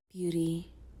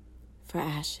Beauty for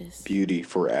ashes. Beauty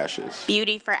for ashes.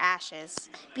 Beauty for ashes.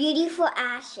 Beauty for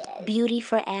ashes. Beauty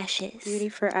for ashes. Beauty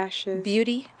for ashes.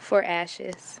 Beauty for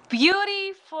ashes.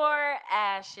 Beauty for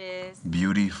ashes.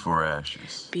 Beauty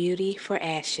for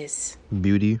ashes.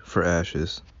 Beauty for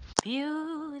ashes.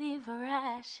 Beauty for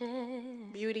ashes.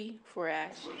 Beauty for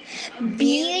ashes. Beauty for ashes.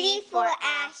 Beauty for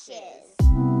ashes.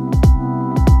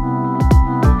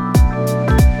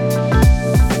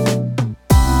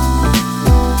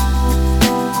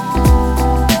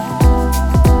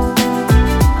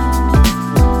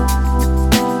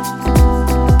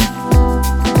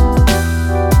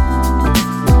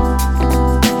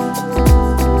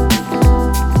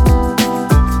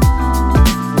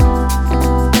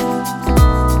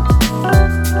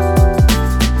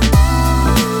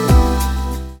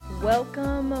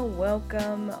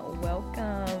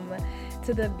 Welcome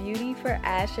to the Beauty for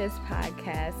Ashes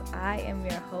podcast. I am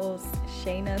your host,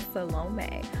 Shayna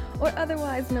Salome, or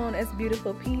otherwise known as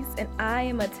Beautiful Peace, and I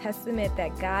am a testament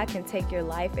that God can take your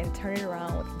life and turn it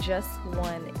around with just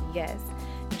one yes.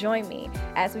 Join me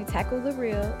as we tackle the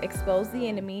real, expose the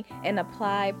enemy, and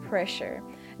apply pressure.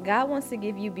 God wants to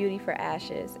give you beauty for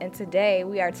ashes, and today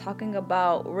we are talking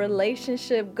about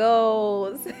relationship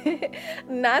goals.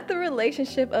 Not the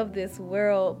relationship of this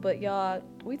world, but y'all,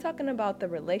 we talking about the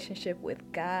relationship with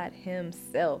God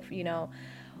himself. You know,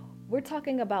 we're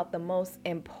talking about the most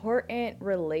important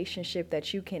relationship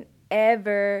that you can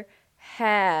ever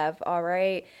have, all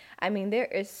right? I mean, there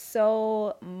is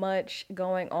so much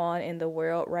going on in the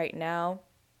world right now.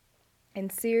 And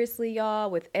seriously,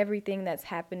 y'all, with everything that's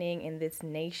happening in this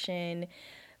nation,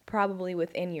 probably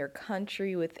within your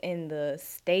country, within the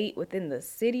state, within the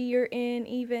city you're in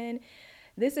even,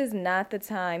 this is not the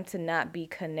time to not be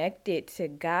connected to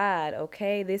God,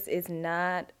 okay? This is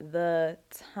not the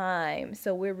time.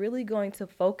 So we're really going to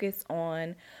focus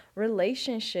on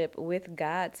relationship with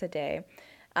God today.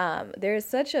 There's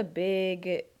such a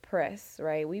big press,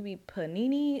 right? We be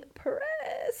panini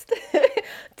pressed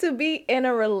to be in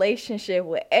a relationship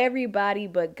with everybody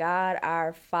but God,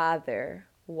 our Father.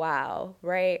 Wow,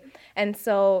 right? And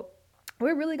so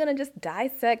we're really going to just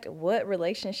dissect what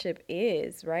relationship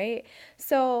is, right?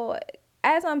 So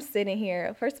as I'm sitting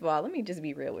here, first of all, let me just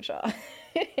be real with y'all.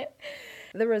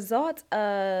 The result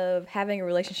of having a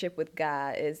relationship with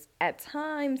God is at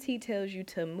times he tells you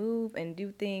to move and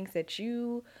do things that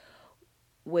you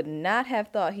would not have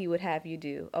thought he would have you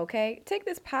do, okay? Take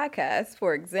this podcast,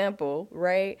 for example,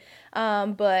 right?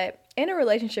 But in a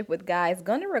relationship with God, it's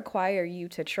going to require you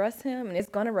to trust him, and it's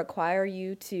going to require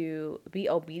you to be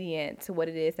obedient to what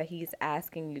it is that he's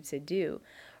asking you to do,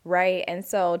 right? And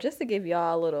so just to give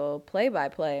y'all a little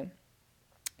play-by-play,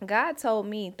 God told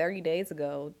me 30 days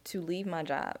ago to leave my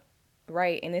job,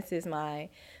 right? And this is my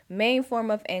main form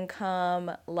of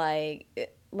income, like,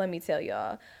 let me tell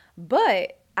y'all.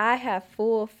 But I have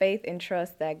full faith and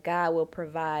trust that God will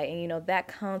provide. And, you know, that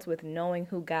comes with knowing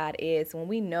who God is. When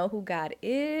we know who God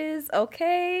is,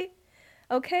 okay,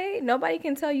 nobody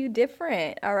can tell you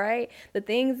different, all right? The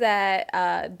things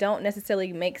that don't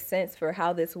necessarily make sense for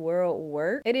how this world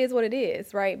works, it is what it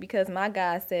is, right? Because my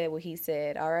God said what he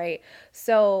said, all right?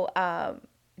 So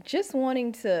just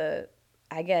wanting to,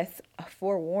 I guess,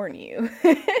 forewarn you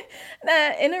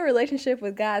that in a relationship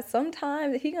with God,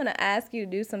 sometimes he's going to ask you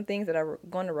to do some things that are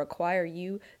going to require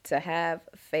you to have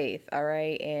faith, all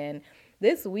right? And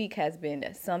this week has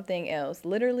been something else.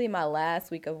 Literally my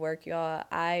last week of work, y'all,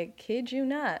 I kid you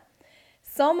not.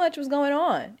 So much was going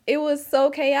on. It was so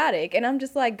chaotic. And I'm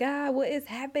just like, God, what is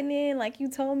happening? Like, you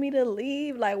told me to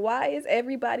leave. Like, why is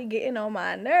everybody getting on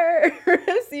my nerves?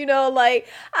 You know, like,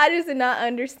 I just did not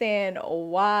understand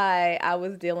why I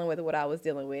was dealing with what I was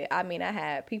dealing with. I mean, I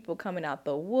had people coming out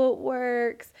the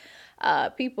woodworks,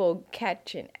 people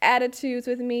catching attitudes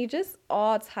with me, just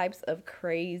all types of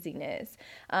craziness.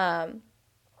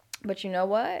 But you know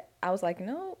what? I was like,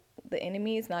 no, the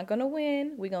enemy is not going to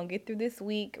win. We're going to get through this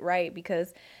week, right?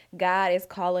 Because God is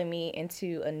calling me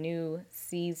into a new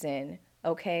season,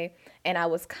 okay? And I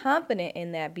was confident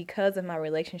in that because of my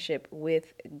relationship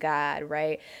with God,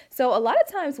 right? So a lot of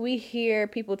times we hear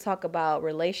people talk about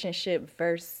relationship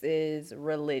versus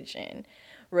religion.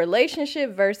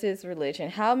 Relationship versus religion.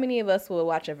 How many of us will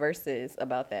watch a versus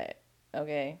about that,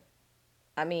 okay?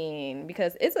 I mean,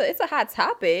 because it's a hot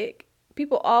topic.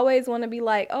 People always want to be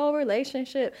like, oh,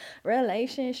 relationship,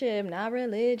 not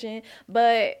religion.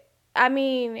 But, I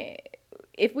mean,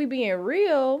 if we being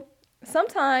real,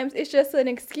 sometimes it's just an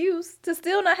excuse to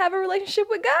still not have a relationship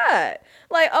with God.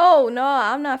 Like, oh, no,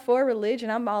 I'm not for religion.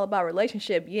 I'm all about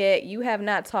relationship. Yet you have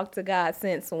not talked to God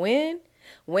since when?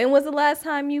 When was the last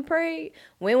time you prayed?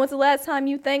 When was the last time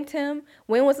you thanked him?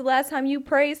 When was the last time you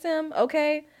praised him?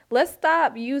 Okay, let's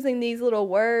stop using these little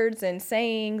words and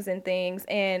sayings and things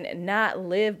and not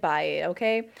live by it,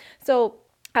 okay? So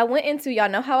I went into, y'all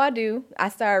know how I do. I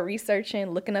started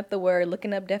researching, looking up the word,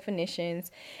 looking up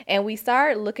definitions, and we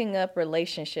started looking up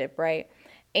relationship, right?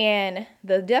 And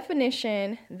the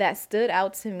definition that stood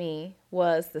out to me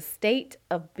was the state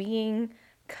of being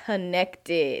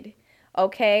connected.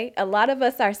 Okay, a lot of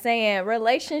us are saying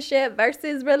relationship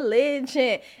versus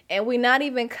religion, and we're not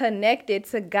even connected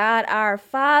to God our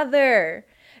Father.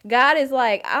 God is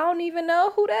like, I don't even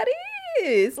know who that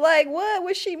is. Like, what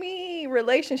would she mean?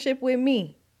 Relationship with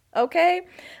me. Okay,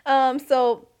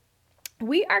 so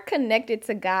we are connected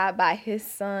to God by his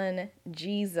son,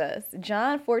 Jesus.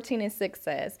 John 14:6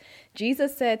 says,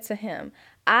 Jesus said to him,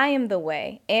 I am the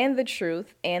way and the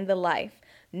truth and the life.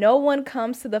 No one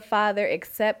comes to the Father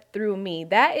except through me.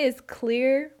 That is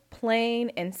clear,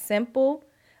 plain, and simple.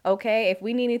 Okay, if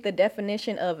we needed the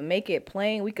definition of make it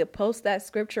plain, we could post that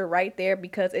scripture right there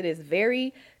because it is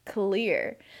very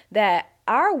clear that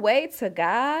our way to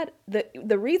God,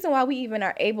 the reason why we even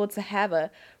are able to have a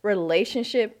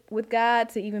relationship with God,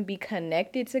 to even be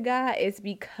connected to God, is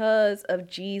because of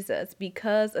Jesus,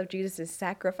 because of Jesus'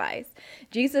 sacrifice.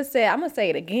 Jesus said, I'm going to say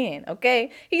it again,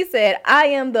 okay? He said, I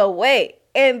am the way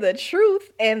and the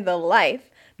truth and the life.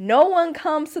 No one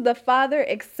comes to the Father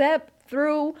except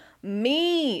through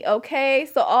me, okay?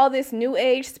 So all this new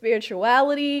age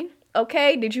spirituality,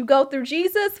 okay, did you go through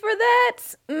Jesus for that?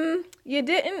 You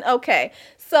didn't? Okay.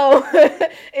 So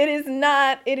it is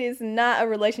not a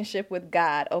relationship with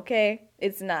God, okay?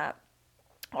 It's not.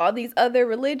 All these other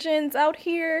religions out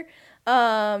here,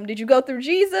 did you go through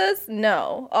Jesus?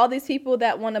 No. All these people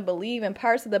that want to believe in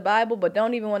parts of the Bible but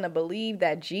don't even want to believe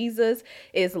that Jesus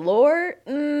is Lord?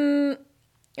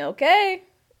 Okay.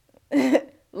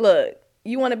 Look,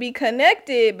 you want to be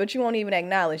connected, but you won't even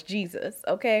acknowledge Jesus,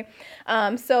 okay?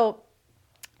 So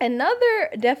another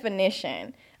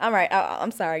definition. All right,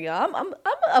 I'm sorry, y'all. I'm gonna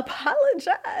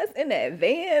apologize in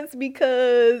advance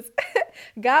because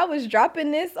God was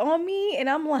dropping this on me, and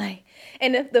I'm like,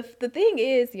 and the thing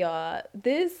is, y'all,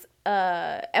 this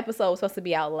episode was supposed to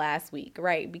be out last week,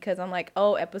 right? Because I'm like,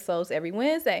 oh, episodes every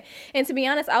Wednesday. And to be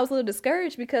honest, I was a little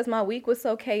discouraged because my week was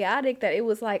so chaotic that it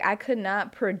was like I could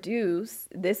not produce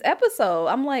this episode.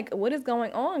 I'm like, what is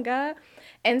going on, God?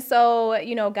 And so,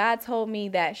 God told me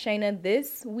that, Shayna,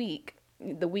 this week,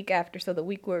 the week after, so the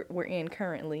week we're in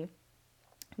currently,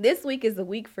 this week is the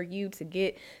week for you to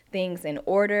get things in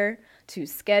order, to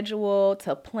schedule,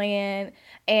 to plan,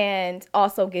 and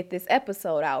also get this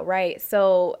episode out, right?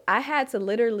 So I had to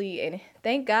literally, and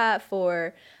thank God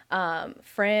for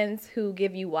friends who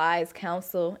give you wise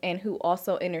counsel and who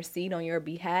also intercede on your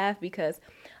behalf, because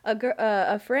a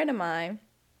girlfriend of mine,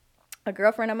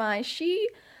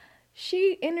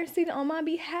 she interceded on my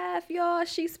behalf, y'all.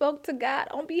 She spoke to God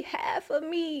on behalf of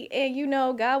me.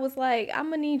 And, God was like, I'm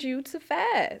going to need you to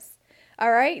fast.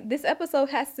 All right. This episode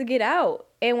has to get out.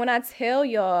 And when I tell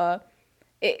y'all,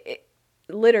 it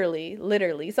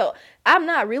literally. So I'm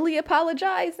not really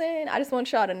apologizing. I just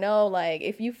want y'all to know, like,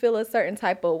 if you feel a certain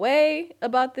type of way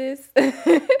about this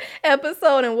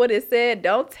episode and what it said,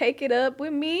 don't take it up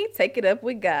with me. Take it up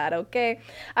with God, okay?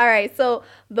 All right. So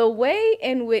the way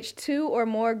in which two or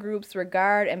more groups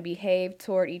regard and behave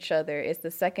toward each other is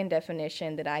the second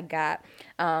definition that I got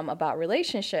about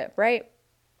relationship, right?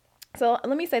 So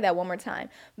let me say that one more time.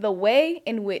 The way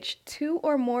in which two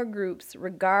or more groups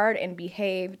regard and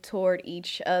behave toward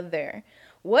each other.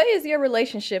 What is your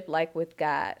relationship like with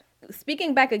God?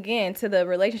 Speaking back again to the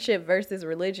relationship versus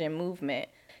religion movement.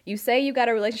 You say you got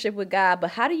a relationship with God,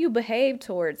 but how do you behave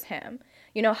towards him?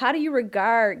 How do you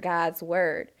regard God's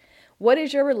word? What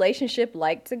is your relationship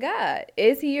like to God?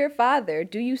 Is he your father?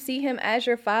 Do you see him as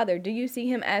your father? Do you see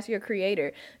him as your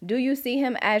creator? Do you see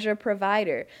him as your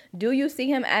provider? Do you see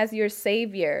him as your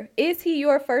savior? Is he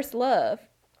your first love?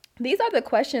 These are the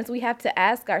questions we have to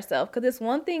ask ourselves, because it's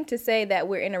one thing to say that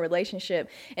we're in a relationship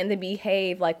and to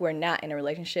behave like we're not in a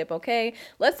relationship, okay?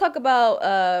 Let's talk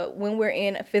about when we're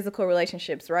in physical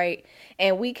relationships, right?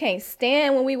 And we can't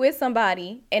stand when we with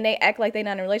somebody and they act like they're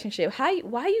not in a relationship.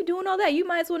 Why are you doing all that? You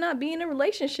might as well not be in a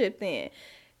relationship then.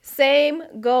 Same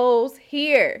goes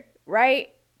here,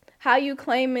 right? How you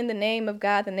claim in the name of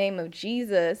God, the name of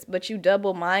Jesus, but you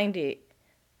double-minded,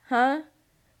 huh?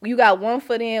 You got one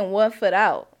foot in, one foot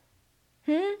out.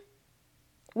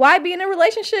 Why be in a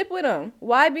relationship with him?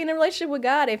 Why be in a relationship with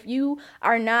God if you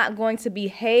are not going to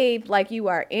behave like you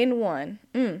are in one?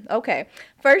 Okay.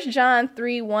 1 John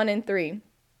 3:1-3.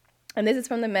 And this is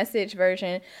from the Message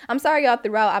version. I'm sorry, y'all,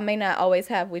 throughout. I may not always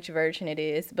have which version it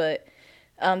is, but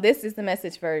This is the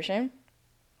Message version.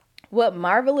 What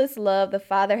marvelous love the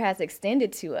Father has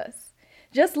extended to us.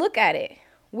 Just look at it.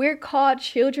 We're called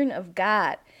children of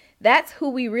God. That's who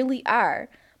we really are.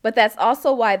 But that's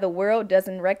also why the world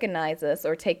doesn't recognize us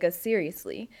or take us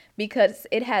seriously, because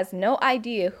it has no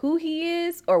idea who he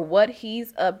is or what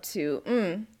he's up to.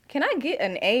 Can I get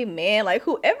an amen? Like,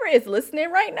 whoever is listening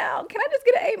right now, can I just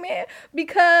get an amen?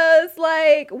 Because,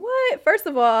 like, what? First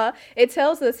of all, it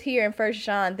tells us here in 1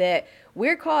 John that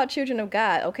we're called children of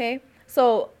God, okay?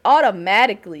 So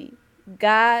automatically,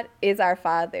 God is our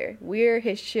Father. We're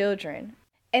his children.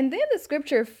 And then the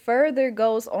scripture further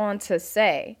goes on to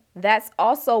say, that's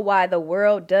also why the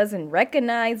world doesn't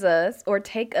recognize us or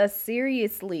take us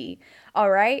seriously,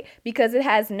 all right? Because it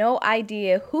has no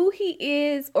idea who he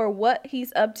is or what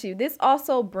he's up to. This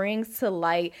also brings to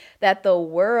light that the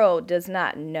world does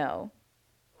not know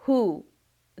who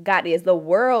God is. The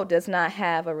world does not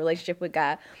have a relationship with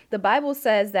God. The Bible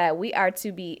says that we are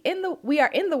in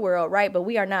the world, right? But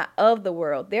we are not of the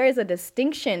world. There is a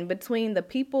distinction between the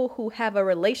people who have a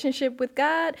relationship with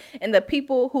God and the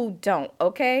people who don't,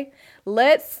 okay?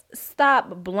 Let's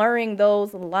stop blurring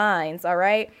those lines, all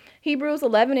right? Hebrews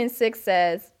 11:6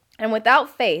 says, and without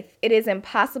faith, it is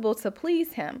impossible to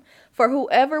please him. For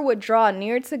whoever would draw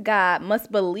near to God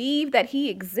must believe that he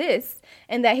exists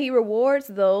and that he rewards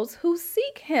those who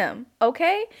seek him.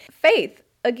 Okay? Faith.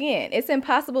 Again, it's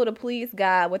impossible to please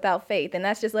God without faith. And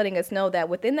that's just letting us know that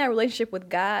within that relationship with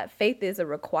God, faith is a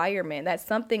requirement. That's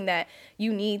something that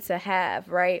you need to have,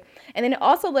 right? And then it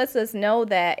also lets us know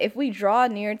that if we draw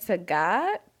near to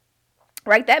God,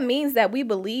 right, that means that we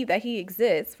believe that he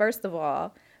exists, first of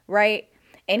all, right?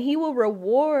 And he will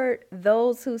reward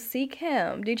those who seek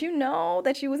him. Did you know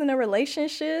that you was in a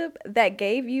relationship that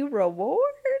gave you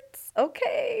rewards?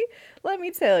 Okay, let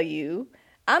me tell you,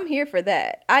 I'm here for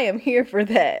that. I am here for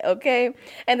that, okay?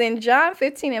 And then John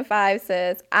 15:5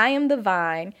 says, I am the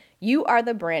vine, you are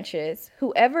the branches.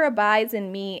 Whoever abides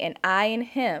in me and I in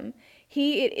him,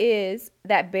 he it is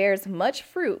that bears much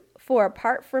fruit. For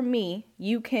apart from me,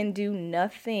 you can do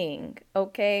nothing,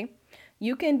 okay?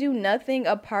 You can do nothing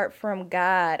apart from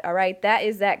God, all right? That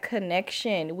is that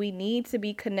connection. We need to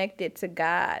be connected to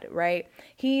God, right?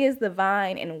 He is the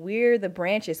vine and we're the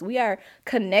branches. We are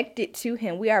connected to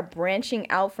him. We are branching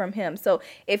out from him. So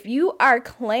if you are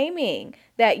claiming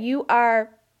that you are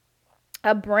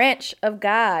a branch of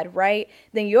God, right,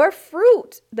 then your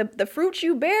fruit, the fruit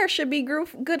you bear should be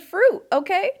good fruit,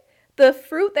 okay? The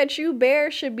fruit that you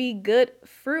bear should be good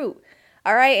fruit.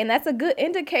 All right. And that's a good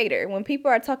indicator when people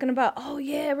are talking about, oh,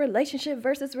 yeah, relationship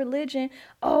versus religion.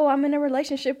 Oh, I'm in a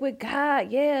relationship with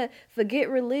God. Yeah, forget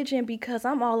religion because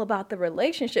I'm all about the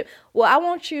relationship. Well, I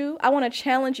want to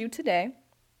challenge you today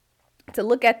to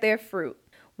look at their fruit.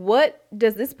 What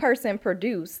does this person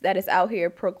produce that is out here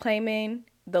proclaiming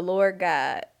the Lord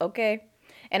God? Okay.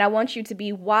 And I want you to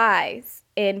be wise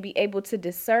and be able to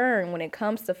discern when it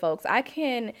comes to folks.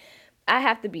 I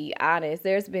have to be honest.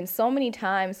 There's been so many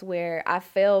times where I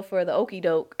fell for the okie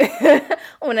doke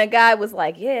when a guy was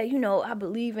like, yeah, I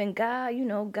believe in God,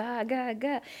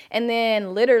 God. And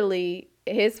then literally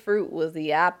his fruit was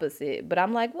the opposite. But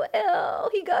I'm like, well,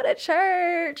 he go to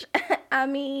church. I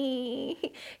mean,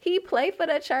 he play for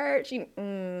the church.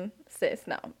 Sis,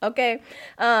 no. Okay.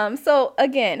 So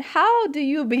again, how do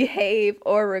you behave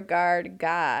or regard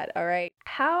God? All right.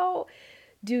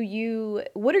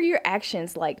 What are your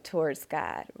actions like towards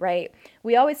God, right?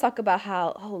 We always talk about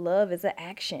how, love is an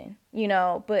action,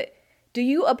 but do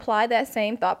you apply that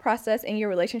same thought process in your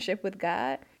relationship with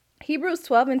God? Hebrews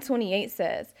 12:28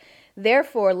 says,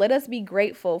 therefore, let us be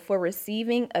grateful for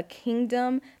receiving a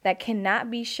kingdom that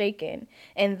cannot be shaken,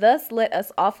 and thus let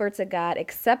us offer to God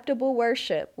acceptable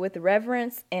worship with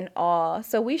reverence and awe.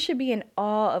 So we should be in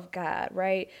awe of God,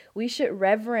 right? We should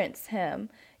reverence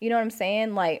him. You know what I'm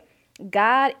saying? Like,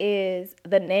 God is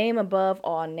the name above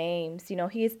all names.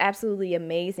 He is absolutely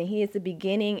amazing. He is the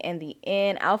beginning and the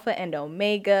end, Alpha and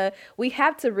Omega. We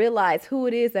have to realize who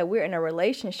it is that we're in a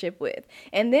relationship with.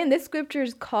 And then this scripture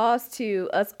calls to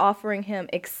us offering him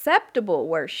acceptable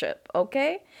worship,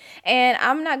 okay? And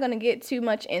I'm not going to get too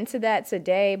much into that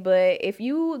today, but if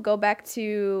you go back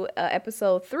to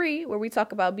episode 3, where we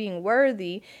talk about being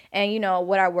worthy and,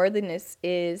 what our worthiness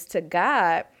is to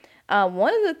God,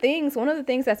 one of the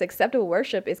things that's acceptable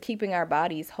worship is keeping our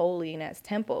bodies holy and as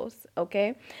temples,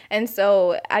 okay? And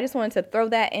so I just wanted to throw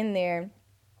that in there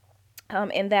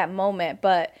in that moment.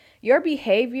 But your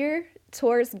behavior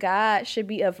towards God should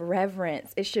be of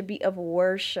reverence. It should be of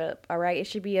worship, all right? It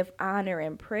should be of honor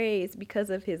and praise because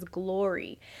of his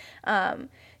glory.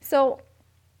 So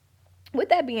with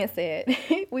that being said,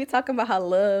 we talking about how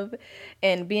love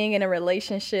and being in a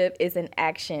relationship is an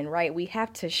action, right? We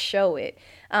have to show it.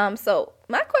 So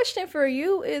my question for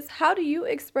you is, how do you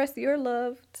express your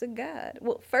love to God?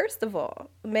 Well, first of all,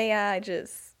 may I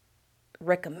just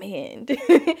recommend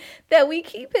that we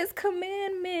keep his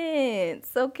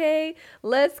commandments, okay?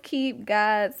 Let's keep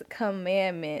God's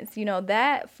commandments.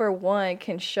 That for one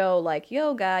can show like,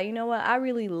 yo, God, you know what? I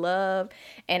really love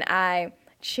and I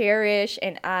cherish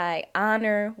and I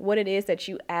honor what it is that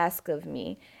you ask of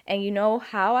me. And you know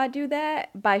how I do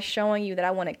that? By showing you that I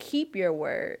want to keep your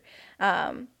word.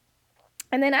 And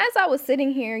then as I was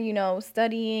sitting here,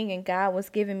 studying, and God was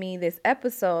giving me this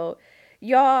episode,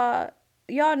 y'all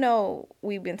know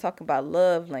we've been talking about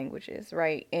love languages,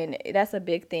 right? And that's a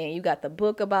big thing. You got the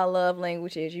book about love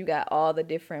languages. You got all the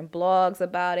different blogs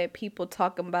about it. People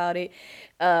talking about it.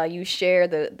 You share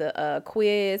the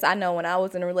quiz. I know when I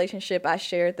was in a relationship, I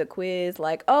shared the quiz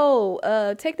like,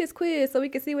 take this quiz so we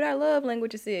can see what our love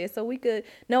languages is, so we could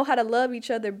know how to love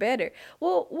each other better.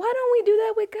 Well, why don't we do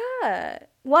that with God?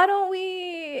 Why don't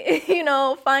we,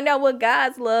 find out what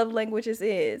God's love languages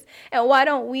is? And why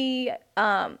don't we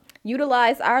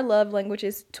utilize our love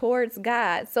languages towards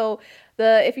God? So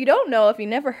if you don't know, if you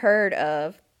never heard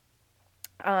of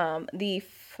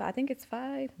I think it's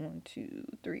 5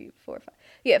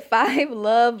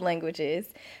 love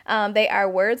languages. They are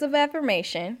words of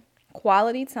affirmation,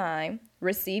 quality time,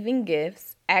 receiving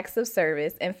gifts, acts of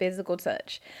service, and physical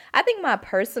touch. I think my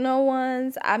personal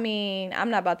ones, I'm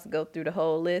not about to go through the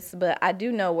whole list, but I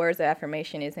do know words of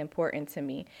affirmation is important to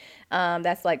me.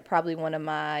 That's like probably one of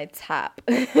my top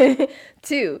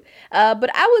two.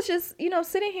 But I was just,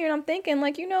 sitting here and I'm thinking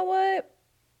like, you know what?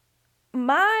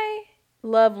 My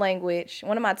love language,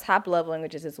 one of my top love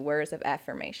languages is words of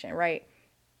affirmation, right?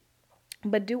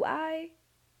 But do I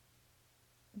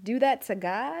do that to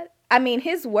God?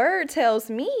 His word tells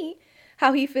me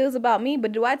how he feels about me,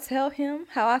 but do I tell him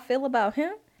how I feel about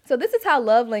him? So this is how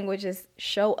love languages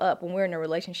show up when we're in a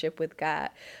relationship with God.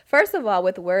 First of all,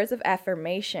 with words of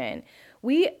affirmation,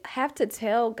 we have to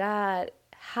tell God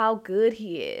how good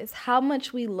he is, how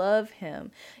much we love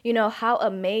him, how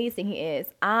amazing he is.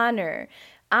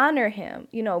 Honor him,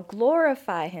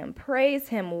 glorify him, praise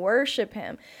him, worship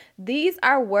him. These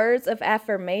are words of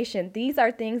affirmation. These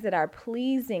are things that are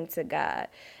pleasing to God.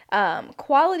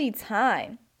 Quality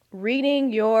time,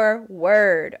 reading your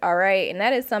word, all right? And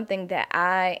that is something that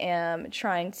I am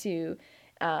trying to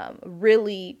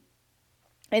really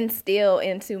instill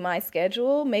into my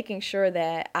schedule, making sure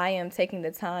that I am taking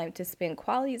the time to spend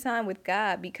quality time with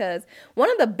God, because one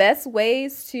of the best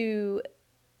ways to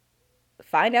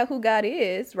find out who God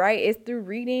is, right, is through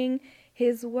reading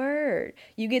his word.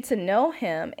 You get to know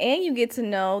him, and you get to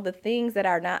know the things that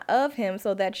are not of him,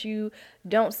 so that you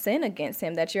don't sin against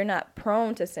him, that you're not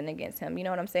prone to sin against him. You know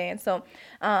what I'm saying? So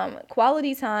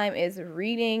quality time is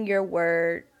reading your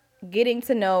word, getting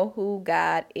to know who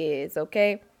God is,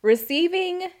 okay?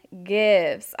 Receiving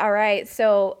gifts. All right.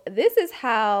 So this is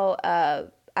how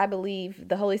I believe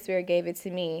the Holy Spirit gave it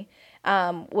to me,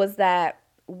 was that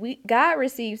God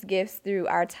receives gifts through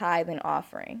our tithe and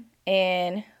offering.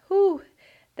 And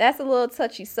that's a little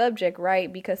touchy subject,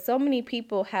 right? Because so many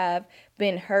people have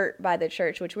been hurt by the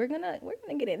church, which we're gonna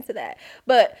get into that.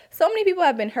 But so many people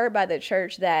have been hurt by the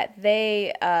church that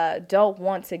they don't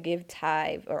want to give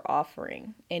tithe or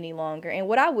offering any longer. And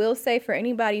what I will say for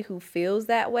anybody who feels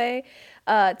that way,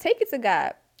 take it to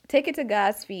God. Take it to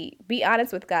God's feet. Be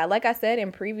honest with God. Like I said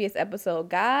in previous episode,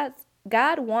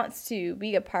 God wants to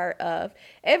be a part of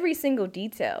every single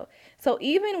detail. So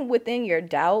even within your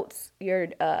doubts, your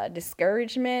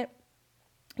discouragement,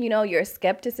 your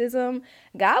skepticism,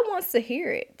 God wants to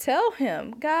hear it. Tell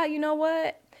him, God, you know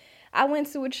what? I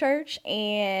went to a church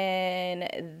and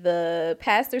the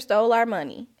pastor stole our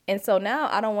money. And so now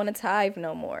I don't want to tithe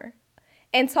no more.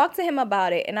 And talk to him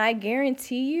about it. And I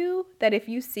guarantee you that if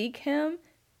you seek him,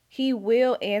 he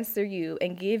will answer you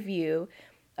and give you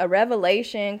a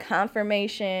revelation,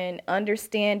 confirmation,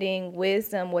 understanding,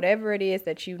 wisdom, whatever it is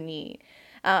that you need.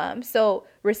 So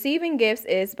receiving gifts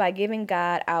is by giving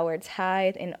God our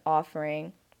tithe and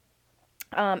offering.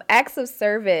 Acts of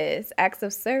service,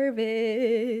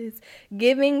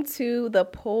 giving to the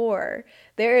poor.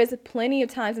 There is plenty of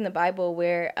times in the Bible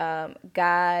where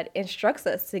God instructs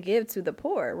us to give to the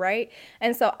poor, right?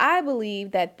 And so I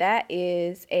believe that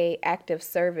is an act of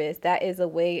service. That is a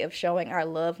way of showing our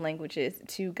love languages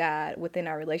to God within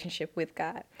our relationship with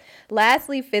God.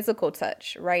 Lastly, physical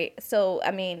touch, right? So,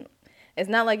 it's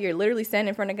not like you're literally standing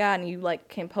in front of God and you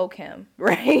can poke him,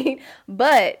 right?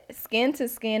 But skin to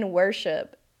skin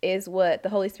worship, is what the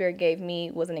Holy Spirit gave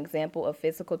me was an example of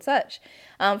physical touch.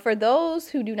 For those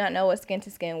who do not know what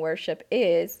skin-to-skin worship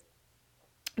is,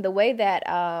 the way that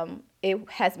it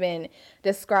has been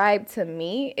described to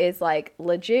me is like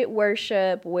legit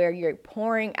worship where you're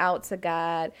pouring out to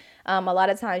God. A lot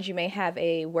of times you may have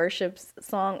a worship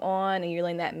song on and you're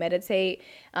letting that meditate.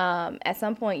 At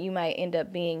some point you might end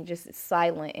up being just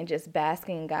silent and just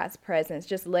basking in God's presence,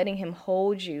 just letting him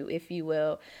hold you, if you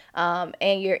will.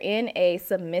 And you're in a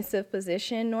submissive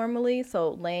position normally,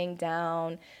 so laying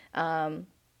down,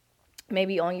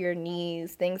 maybe on your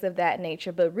knees, things of that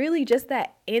nature, but really just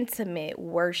that intimate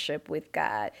worship with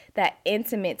God, that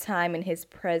intimate time in his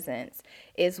presence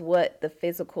is what the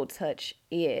physical touch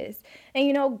is. And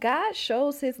you know, God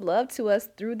shows his love to us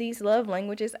through these love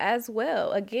languages as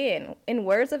well. Again, in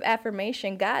words of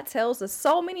affirmation, God tells us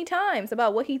so many times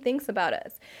about what he thinks about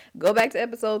us. Go back to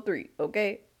episode 3,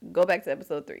 okay? Go back to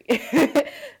episode 3.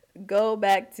 Go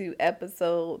back to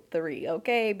episode 3,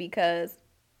 okay? Because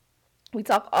we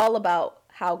talk all about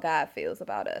how God feels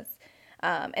about us.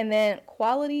 And then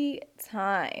quality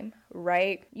time,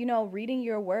 right? You know, reading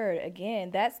your word, again,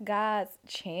 that's God's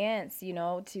chance, you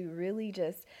know, to really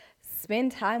just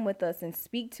spend time with us and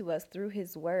speak to us through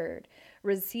his word.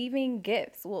 Receiving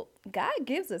gifts. Well, God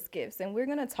gives us gifts, and we're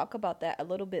going to talk about that a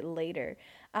little bit later.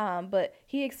 But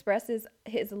he expresses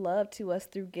his love to us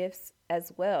through gifts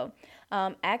as well.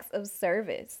 Acts of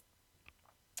service.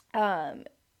 I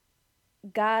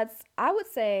would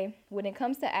say when it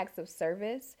comes to acts of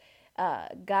service,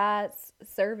 God's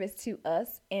service to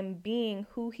us and being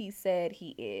who he said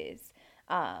he is.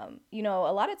 You know,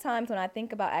 a lot of times when I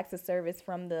think about acts of service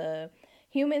from the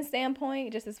human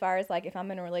standpoint, just as far as like if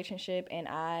I'm in a relationship and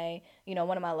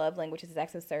one of my love languages is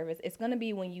acts of service, it's going to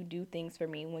be when you do things for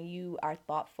me, when you are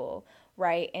thoughtful,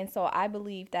 right? And so I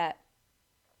believe that,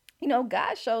 you know,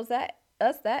 God shows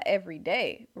us that every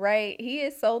day, right? He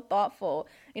is so thoughtful.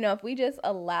 You know, if we just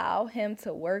allow him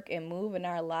to work and move in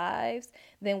our lives,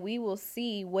 then we will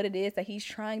see what it is that he's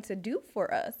trying to do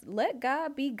for us. Let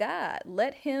God be God.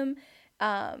 Let him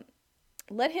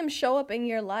show up in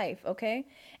your life, okay?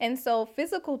 And so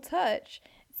physical touch,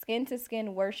 skin to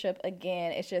skin worship,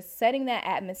 again, it's just setting that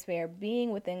atmosphere, being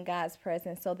within God's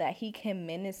presence so that he can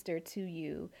minister to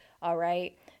you, all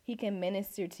right? He can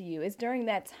minister to you. It's during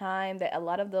that time that a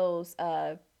lot of those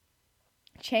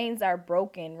chains are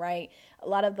broken, right? A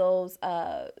lot of those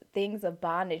things of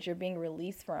bondage you're being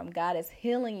released from. God is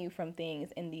healing you from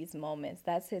things in these moments.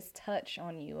 That's his touch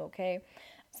on you, okay?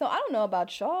 So I don't know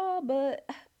about y'all, but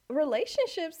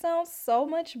relationships sound so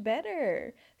much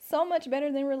better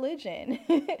than religion.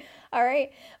 All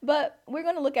right. But we're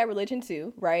going to look at religion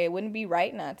too, right? It wouldn't be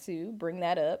right not to bring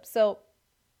that up. So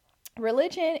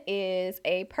religion is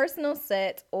a personal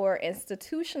set or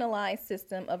institutionalized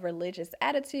system of religious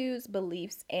attitudes,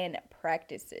 beliefs, and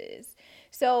practices.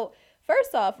 So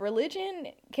first off, religion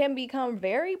can become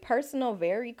very personal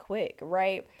very quick,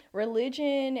 right?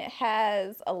 Religion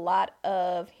has a lot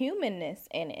of humanness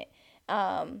in it.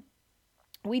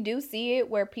 We do see it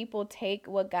where people take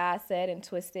what God said and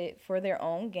twist it for their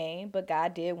own gain, but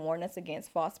God did warn us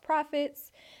against false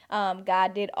prophets.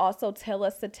 God did also tell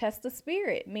us to test the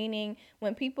spirit, meaning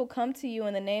when people come to you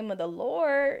in the name of the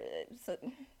Lord,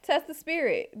 test the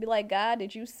spirit. Be like, God,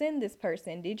 did you send this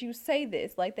person? Did you say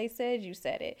this? Like they said you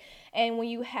said it. And when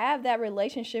you have that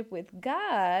relationship with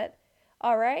God,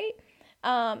 all right,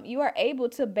 you are able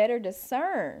to better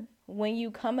discern when you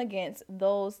come against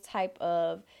those type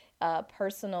of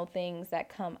personal things that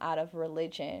come out of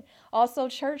religion. Also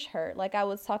church hurt, like I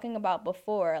was talking about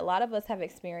before. A lot of us have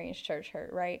experienced church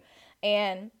hurt, right?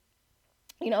 And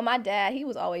you know, my dad, he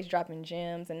was always dropping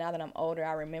gems, and now that I'm older,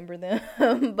 I remember them.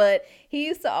 But he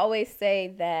used to always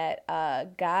say that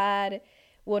God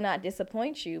will not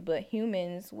disappoint you, but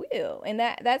humans will. And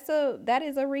that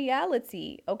is a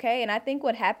reality, okay? And I think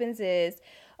what happens is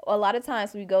a lot of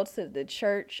times we go to the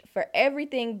church for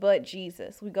everything but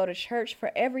Jesus. We go to church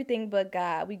for everything but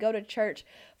God. We go to church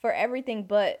for everything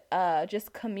but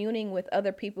just communing with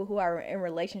other people who are in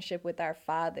relationship with our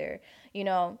Father, you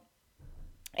know.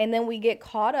 And then we get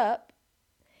caught up.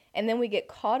 And then we get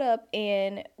caught up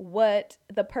in what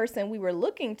the person we were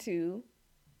looking to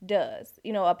does.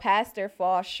 You know, a pastor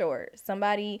falls short.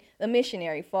 Somebody, a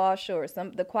missionary falls short.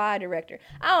 The choir director.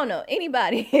 I don't know.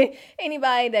 Anybody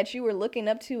that you were looking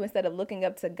up to instead of looking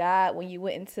up to God when you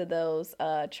went into those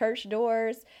church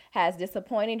doors has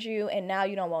disappointed you, and now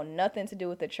you don't want nothing to do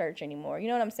with the church anymore. You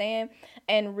know what I'm saying?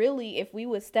 And really, if we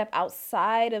would step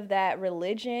outside of that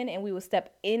religion and we would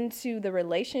step into the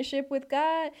relationship with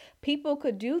God, people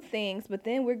could do things, but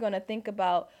then we're going to think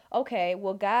about, okay,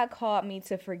 well, God called me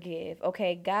to forgive.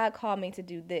 Okay, God called me to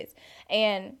do this.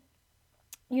 And,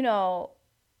 you know,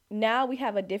 now we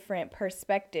have a different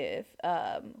perspective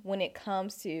when it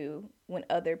comes to when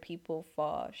other people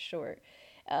fall short.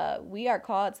 We are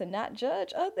called to not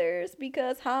judge others,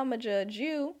 because how am I judge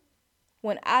you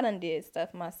when I done did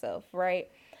stuff myself, right?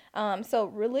 So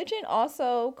religion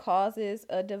also causes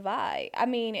a divide. I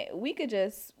mean, we could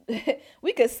just,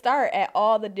 we could start at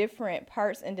all the different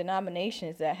parts and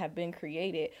denominations that have been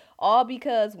created, all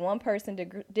because one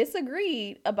person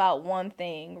disagreed about one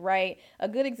thing, right? A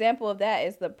good example of that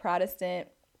is the Protestant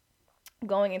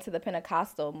going into the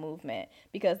Pentecostal movement,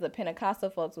 because the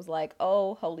Pentecostal folks was like,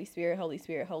 oh, Holy Spirit, Holy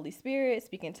Spirit, Holy Spirit,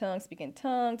 speak in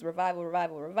tongues, revival,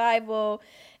 revival, revival.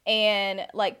 And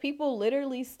like people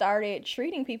literally started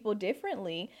treating people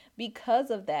differently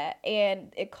because of that.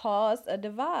 And it caused a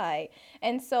divide.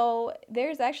 And so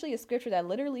there's actually a scripture that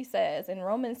literally says in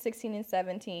Romans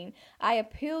 16:17, I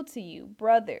appeal to you,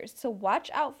 brothers, to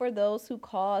watch out for those who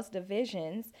cause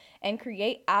divisions and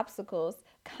create obstacles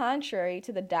contrary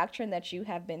to the doctrine that you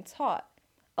have been taught.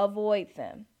 Avoid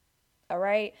them. All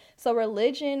right. So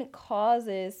religion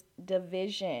causes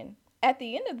division. At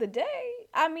the end of the day,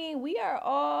 I mean, we are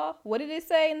all, what did it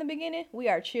say in the beginning? We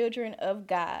are children of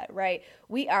God, right?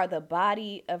 We are the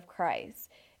body of Christ.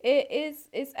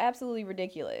 It's absolutely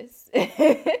ridiculous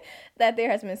that there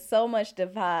has been so much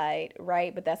divide,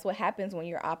 right? But that's what happens when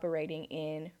you're operating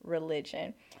in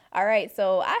religion. All right,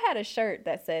 so I had a shirt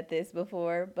that said this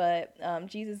before, but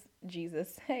Jesus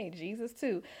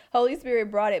too. Holy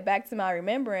Spirit brought it back to my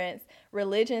remembrance.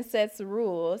 Religion sets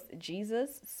rules.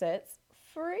 Jesus sets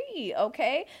free.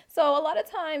 Okay, so a lot of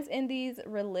times in these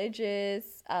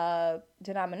religious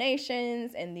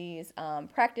denominations and these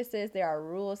practices, there are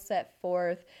rules set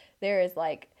forth. There is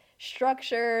like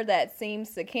structure that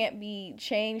seems to can't be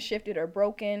changed, shifted, or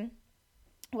broken.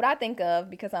 What I think of,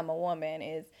 because I'm a woman,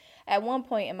 is at one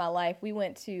point in my life, we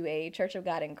went to a Church of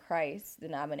God in Christ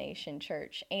denomination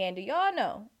church. And do y'all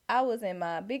know, I was in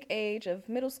my big age of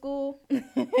middle school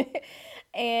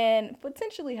and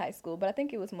potentially high school, but I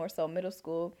think it was more so middle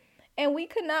school. And we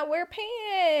could not wear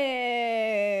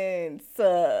pants.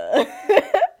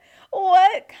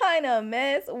 What kind of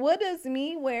mess? What does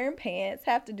me wearing pants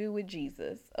have to do with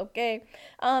Jesus? Okay.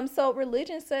 So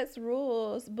religion sets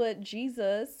rules, but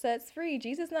Jesus sets free.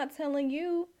 Jesus not telling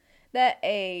you that,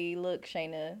 hey, look,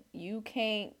 Shayna, you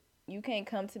can't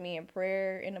come to me in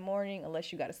prayer in the morning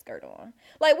unless you got a skirt on.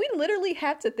 Like, we literally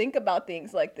have to think about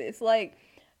things like this. Like,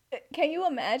 can you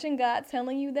imagine God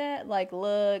telling you that? Like,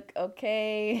 look,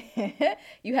 okay,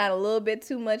 you had a little bit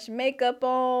too much makeup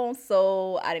on,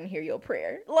 so I didn't hear your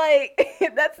prayer. Like,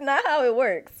 that's not how it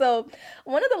works. So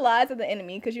one of the lies of the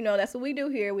enemy, because, you know, that's what we do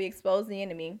here. We expose the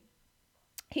enemy.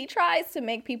 He tries to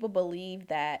make people believe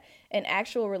that an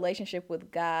actual relationship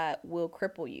with God will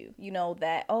cripple you. You know,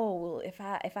 that, oh, well, if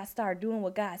I start doing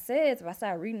what God says, if I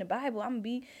start reading the Bible, I'm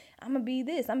gonna be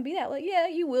this, I'm gonna be that. Like, yeah,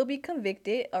 you will be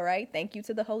convicted. All right. Thank you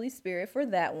to the Holy Spirit for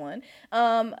that one.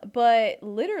 But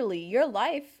literally your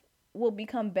life will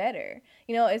become better.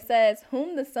 You know, it says,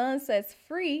 whom the Son sets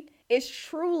free is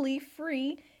truly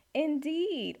free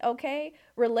indeed. Okay.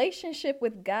 Relationship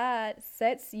with God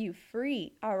sets you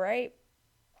free. All right.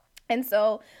 And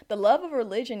so the love of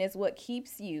religion is what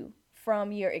keeps you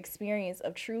from your experience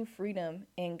of true freedom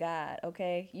in God,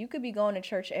 okay? You could be going to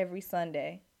church every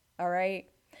Sunday, all right?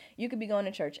 You could be going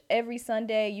to church every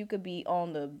Sunday. You could be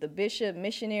on the bishop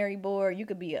missionary board. You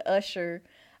could be an usher,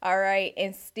 all right,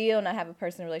 and still not have a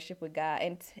personal relationship with God.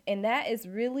 And that's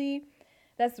really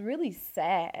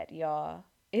sad, y'all.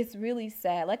 It's really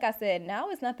sad. Like I said, now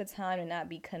is not the time to not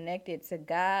be connected to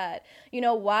God. You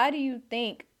know, why do you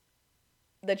think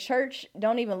the church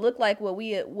don't even look like what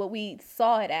we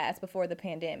saw it as before the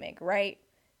pandemic, right?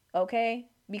 Okay?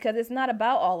 Because it's not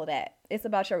about all of that. It's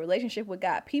about your relationship with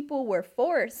God. People were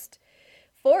forced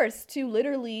to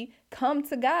literally come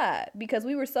to God because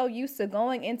we were so used to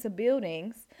going into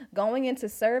buildings, going into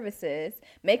services,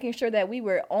 making sure that we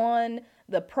were on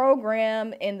the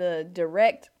program in the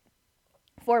direct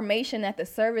formation that the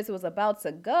service was about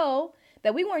to go,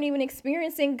 that we weren't even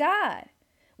experiencing God.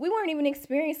 We weren't even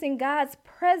experiencing God's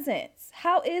presence.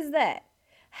 How is that?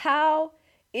 How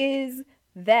is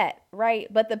that, right?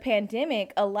 But the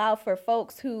pandemic allowed for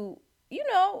folks who, you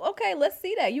know, okay, let's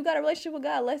see that. You got a relationship with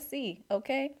God. Let's see,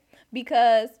 okay?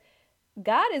 Because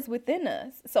God is within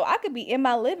us. So I could be in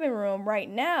my living room right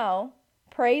now,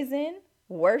 praising,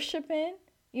 worshiping,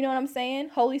 You know what I'm saying?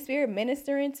 Holy Spirit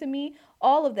ministering to me,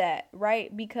 all of that,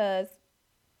 right? Because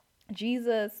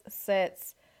Jesus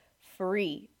sets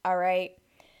free, all right?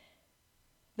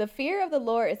 The fear of the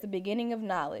Lord is the beginning of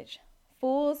knowledge.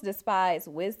 Fools despise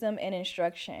wisdom and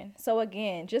instruction. So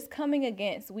again, just coming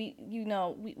against, we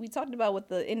talked about what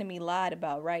the enemy lied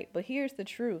about, right? But here's the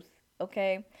truth,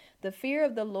 okay? The fear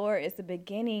of the Lord is the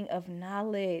beginning of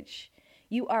knowledge.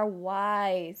 You are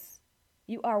wise.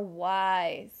 You are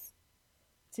wise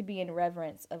to be in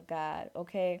reverence of God,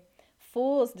 okay?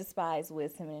 Fools despise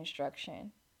wisdom and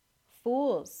instruction.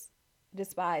 Fools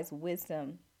despise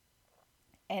wisdom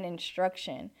and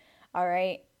instruction, all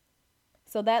right?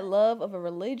 So that love of a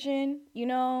religion,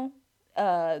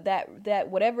 that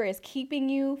whatever is keeping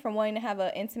you from wanting to have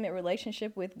an intimate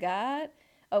relationship with God,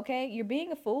 okay, you're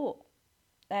being a fool.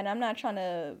 And I'm not trying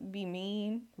to be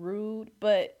mean, rude,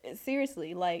 but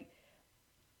seriously,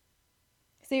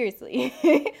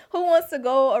 who wants to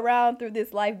go around through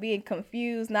this life being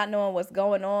confused, not knowing what's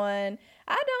going on?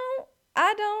 I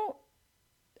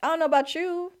don't know about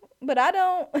you, but I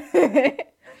don't.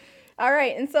 All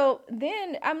right. And so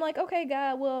then I'm like, okay,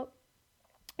 God, well,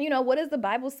 what does the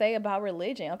Bible say about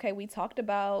religion? Okay, we talked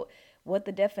about what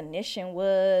the definition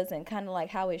was and kind of like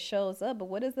how it shows up, but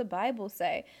what does the Bible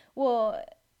say? Well,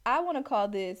 I want to call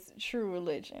this true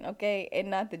religion, okay, and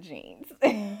not the genes.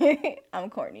 I'm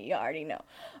corny, you already know.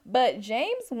 But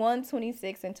James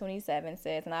 1:26 and 27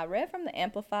 says, and I read from the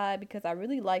Amplified because I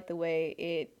really like the way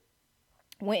it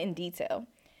went in detail.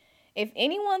 If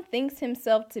anyone thinks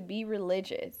himself to be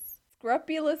religious,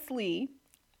 scrupulously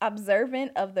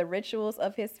observant of the rituals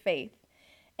of his faith,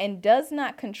 and does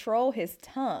not control his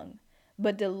tongue,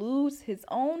 but deludes his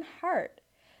own heart,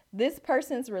 this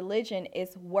person's religion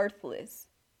is worthless,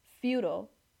 futile,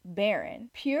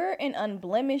 barren. Pure and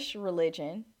unblemished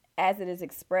religion, as it is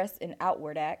expressed in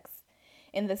outward acts,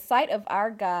 in the sight of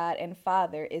our God and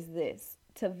Father is this: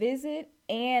 to visit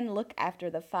and look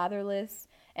after the fatherless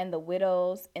and the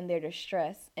widows in their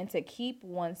distress, and to keep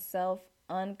oneself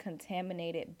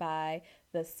uncontaminated by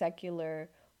the secular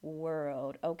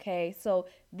world. Okay, so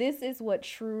this is what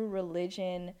true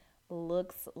religion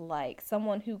looks like.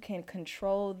 Someone who can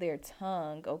control their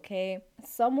tongue, okay?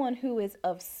 Someone who is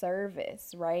of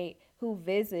service, right? Who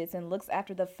visits and looks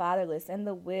after the fatherless and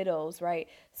the widows, right?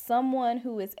 Someone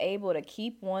who is able to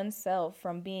keep oneself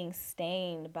from being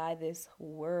stained by this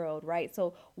world, right?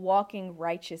 So walking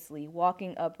righteously,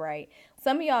 walking upright.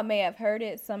 Some of y'all may have heard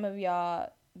it, some of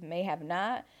y'all may have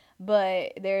not,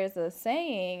 but there's a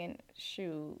saying, and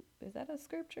shoot, is that a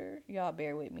scripture? Y'all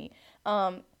bear with me.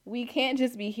 We can't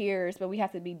just be hearers, but we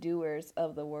have to be doers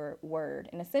of the word.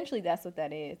 And essentially that's what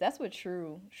that is. That's what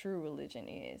true religion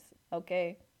is.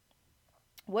 Okay.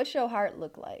 What's your heart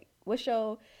look like? What's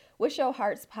your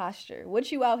heart's posture?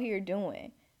 What you out here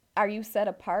doing? Are you set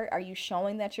apart? Are you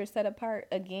showing that you're set apart?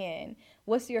 Again,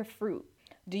 what's your fruit?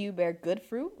 Do you bear good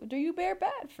fruit? Do you bear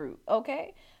bad fruit?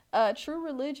 Okay. True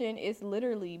religion is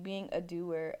literally being a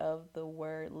doer of the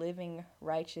word, living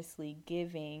righteously,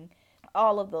 giving,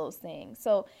 all of those things.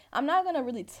 So I'm not going to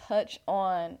really touch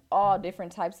on all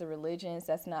different types of religions.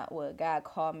 That's not what God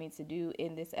called me to do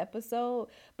in this episode.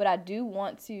 But I do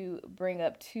want to bring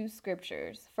up two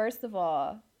scriptures. First of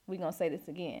all, we're going to say this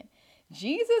again.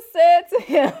 Jesus said to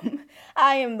him,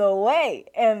 I am the way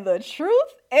and the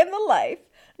truth and the life.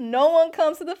 No one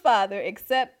comes to the Father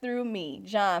except through me.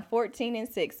 John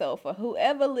 14:6. So for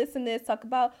whoever listen to this, talk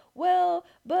about, well,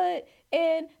 but,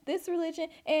 and this religion,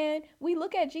 and we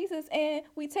look at Jesus and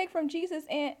we take from Jesus,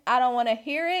 and I don't want to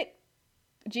hear it.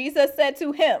 Jesus said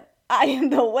to him, I am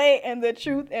the way and the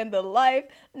truth and the life.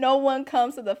 No one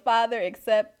comes to the Father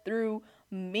except through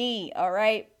me. All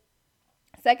right.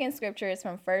 Second scripture is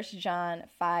from 1 John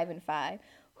 5:5.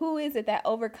 Who is it that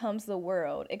overcomes the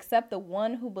world except the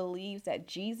one who believes that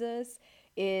Jesus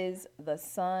is the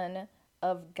Son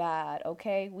of God?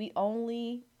 Okay, we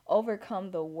only overcome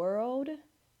the world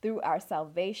through our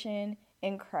salvation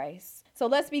in Christ. So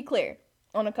let's be clear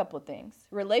on a couple of things.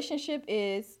 Relationship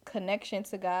is connection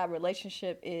to God.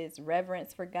 Relationship is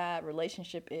reverence for God.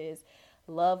 Relationship is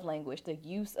love language, the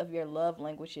use of your love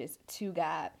languages to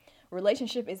God.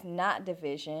 Relationship is not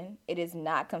division. It is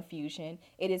not confusion.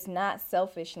 It is not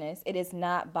selfishness. It is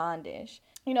not bondage.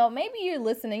 Maybe you're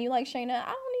listening. You're like, Shayna,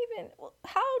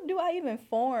 how do I even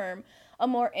form a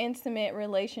more intimate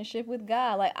relationship with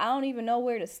God? Like, I don't even know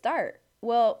where to start.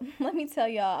 Well, let me tell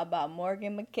y'all about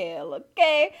Morgan McHale,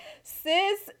 okay?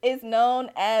 Sis is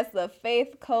known as the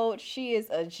faith coach. She is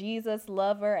a Jesus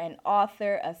lover, an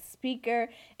author, a speaker,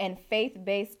 and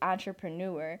faith-based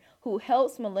entrepreneur who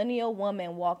helps millennial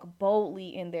women walk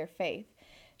boldly in their faith.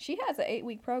 She has an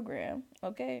 8-week program,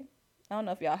 okay? I don't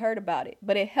know if y'all heard about it,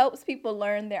 but it helps people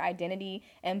learn their identity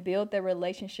and build their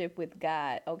relationship with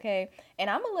God, okay? And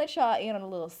I'm going to let y'all in on a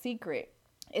little secret.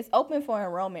 It's open for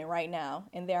enrollment right now,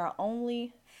 and there are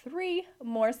only 3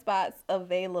 more spots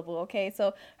available, okay?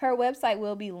 So her website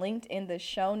will be linked in the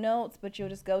show notes, but you'll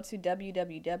just go to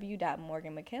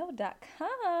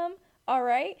www.morganmckayle.com, all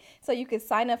right? So you can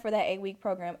sign up for that 8-week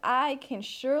program. I can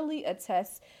surely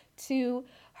attest to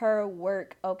her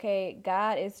work, okay?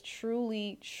 God is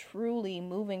truly, truly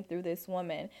moving through this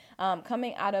woman.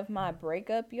 Coming out of my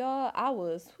breakup, y'all, I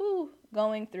was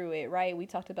going through it, right? We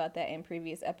talked about that in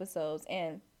previous episodes.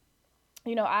 And,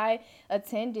 you know, I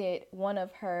attended one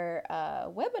of her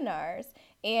webinars,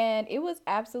 and it was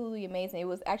absolutely amazing. It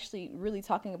was actually really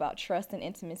talking about trust and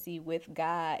intimacy with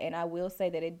God. And I will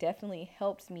say that it definitely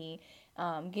helped me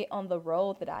get on the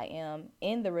road that I am,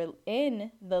 in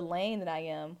the lane that I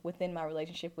am within my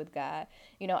relationship with God.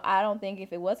 You know, I don't think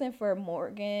if it wasn't for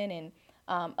Morgan and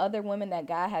other women that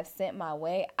God have sent my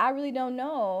way, I really don't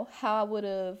know how I would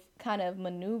have kind of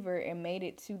maneuvered and made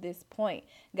it to this point.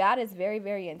 God is very,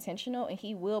 very intentional, and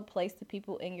he will place the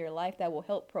people in your life that will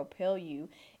help propel you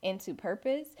into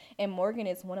purpose. And Morgan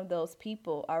is one of those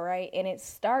people, all right? And it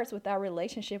starts with our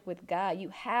relationship with God. You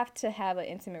have to have an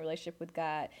intimate relationship with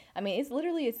God. I mean, it's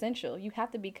literally essential. You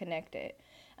have to be connected.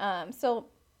 So,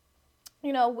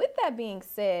 you know, with that being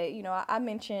said, you know, I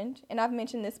mentioned, and I've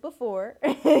mentioned this before,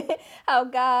 how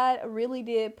God really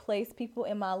did place people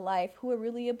in my life who are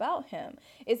really about him.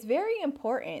 It's very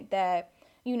important that,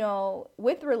 you know,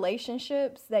 with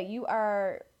relationships, that you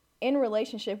are in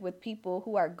relationship with people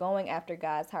who are going after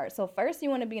God's heart. So first, you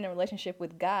want to be in a relationship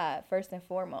with God, first and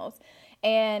foremost.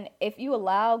 And if you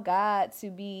allow God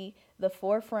to be the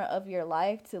forefront of your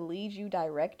life, to lead you,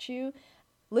 direct you,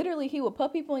 literally, he will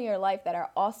put people in your life that are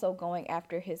also going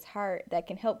after his heart, that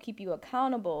can help keep you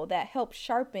accountable, that help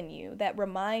sharpen you, that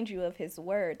remind you of his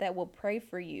word, that will pray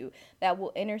for you, that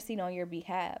will intercede on your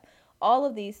behalf. All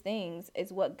of these things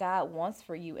is what God wants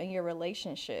for you in your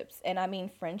relationships. And I mean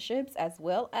friendships as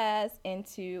well as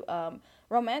into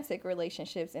romantic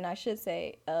relationships. And I should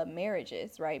say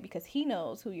marriages, right? Because he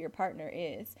knows who your partner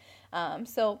is.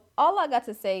 So all I got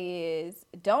to say is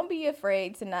don't be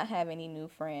afraid to not have any new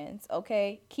friends,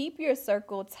 okay? Keep your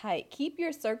circle tight. Keep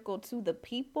your circle to the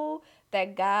people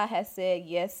that God has said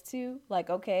yes to.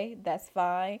 Like, okay, that's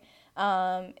fine.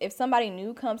 If somebody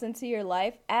new comes into your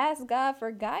life, ask God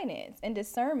for guidance and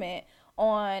discernment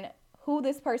on who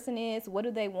this person is. What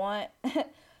do they want?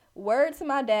 Word to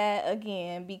my dad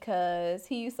again, because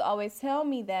he used to always tell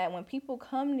me that when people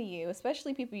come to you,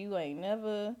 especially people you ain't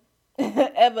never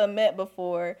ever met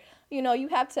before, you know, you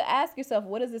have to ask yourself,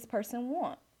 what does this person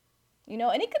want? You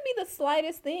know, and it could be the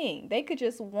slightest thing. They could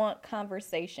just want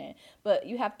conversation, but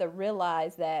you have to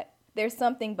realize that there's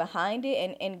something behind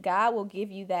it, and God will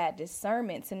give you that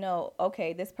discernment to know,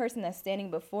 okay, this person that's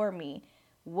standing before me,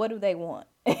 what do they want?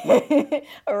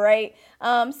 All right.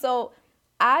 So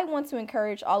I want to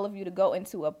encourage all of you to go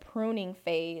into a pruning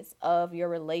phase of your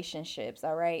relationships,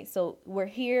 all right? So we're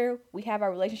here, we have our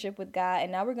relationship with God,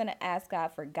 and now we're going to ask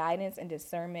God for guidance and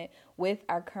discernment with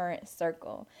our current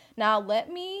circle. Now,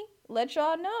 let me let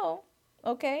y'all know,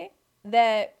 okay,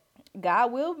 that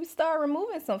God will start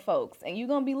removing some folks, and you're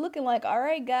going to be looking like, all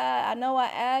right, God, I know I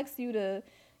asked you to,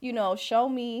 you know, show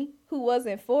me who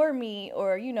wasn't for me,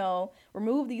 or, you know,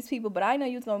 remove these people, but I know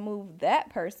you was going to remove that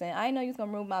person. I know you was going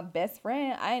to remove my best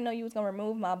friend. I know you was going to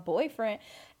remove my boyfriend.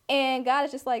 And God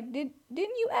is just like, didn't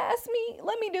you ask me?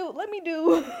 Let me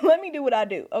do what I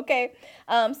do. Okay.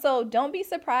 So don't be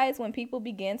surprised when people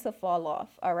begin to fall off.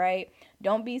 All right.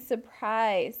 Don't be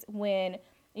surprised when,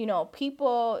 you know,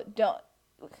 people don't,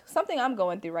 something I'm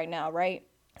going through right now, right?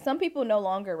 Some people no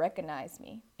longer recognize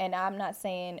me. And I'm not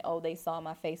saying, oh, they saw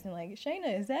my face and like,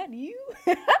 Shayna, is that you?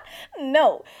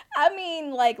 No. I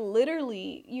mean, like,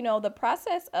 literally, you know, the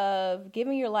process of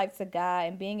giving your life to God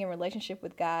and being in relationship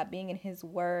with God, being in his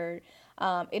word,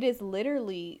 it is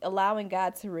literally allowing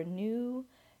God to renew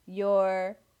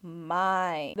your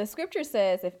mind. The scripture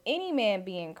says, if any man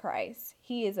be in Christ,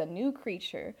 he is a new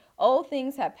creature. Old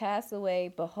things have passed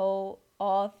away. Behold,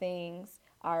 all things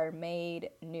are made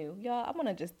new. Y'all, I'm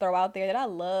gonna just throw out there that I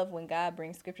love when God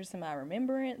brings scriptures to my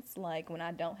remembrance, like when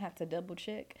I don't have to double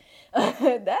check.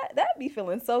 that be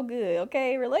feeling so good.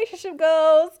 Okay, relationship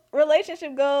goes,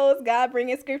 God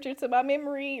bringing scripture to my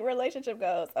memory, relationship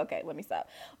goes. Okay, let me stop.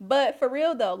 But for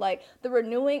real though, like the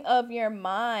renewing of your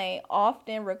mind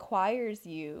often requires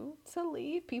you to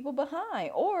leave people behind,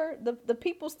 or the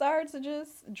people start to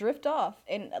just drift off.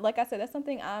 And like I said, that's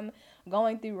something I'm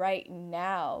going through right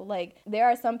now. Like there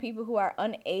are some people who are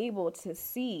unable to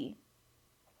see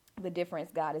the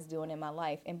difference God is doing in my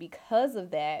life. And because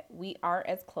of that, we aren't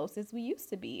as close as we used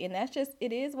to be. And that's just,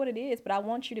 it is what it is. But I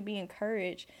want you to be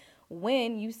encouraged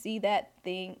when you see that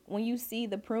thing, when you see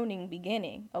the pruning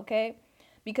beginning, okay?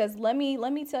 Because let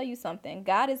me tell you something.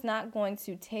 God is not going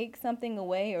to take something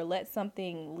away or let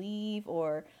something leave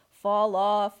or fall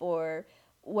off or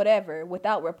whatever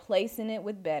without replacing it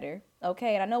with better.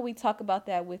 Okay. And I know we talk about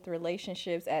that with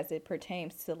relationships as it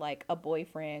pertains to like a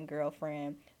boyfriend,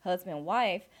 girlfriend, husband,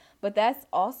 wife, but that's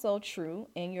also true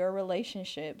in your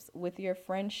relationships, with your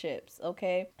friendships.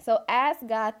 Okay. So ask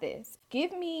God this: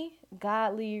 give me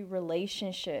godly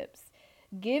relationships.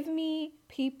 Give me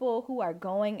people who are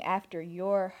going after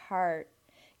your heart.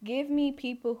 Give me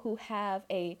people who have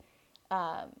a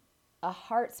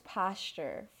heart's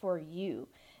posture for you.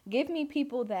 Give me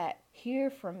people that hear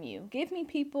from you. Give me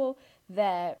people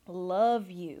that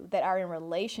love you, that are in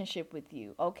relationship with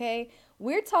you, okay?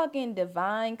 We're talking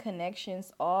divine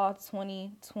connections all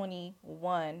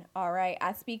 2021, all right?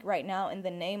 I speak right now in the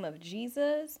name of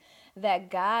Jesus that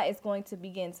God is going to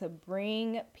begin to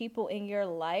bring people in your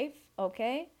life,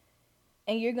 okay?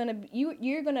 And you're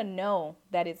gonna know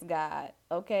that it's God,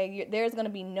 okay? There's gonna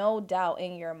be no doubt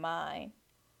in your mind.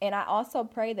 And I also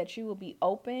pray that you will be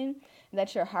open,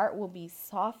 that your heart will be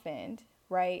softened,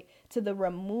 right, to the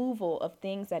removal of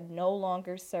things that no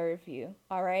longer serve you,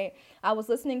 all right? I was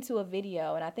listening to a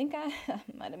video, and I think I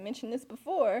might have mentioned this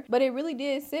before, but it really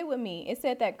did sit with me. It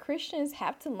said that Christians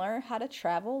have to learn how to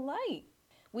travel light.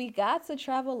 We got to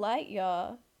travel light,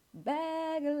 y'all.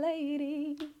 Bag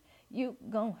lady, you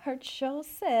gonna hurt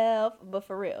yourself. But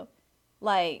for real,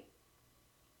 like,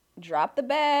 drop the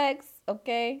bags,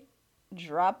 okay?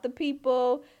 Drop the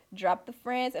people, drop the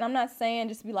friends. And I'm not saying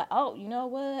just be like, oh, you know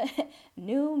what?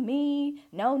 New me,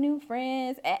 no new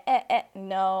friends.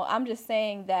 No, I'm just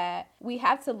saying that we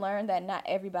have to learn that not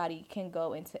everybody can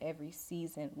go into every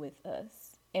season with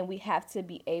us. And we have to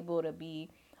be able to be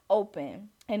open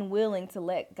and willing to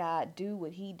let God do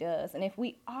what he does. And if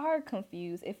we are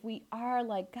confused, if we are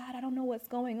like, God, I don't know what's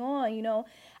going on, you know,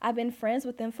 I've been friends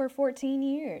with them for 14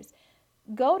 years.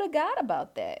 Go to God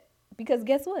about that. Because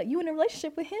guess what? You in a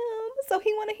relationship with him, so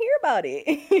he want to hear about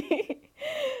it.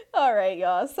 All right,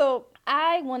 y'all. So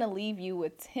I want to leave you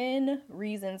with 10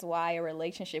 reasons why a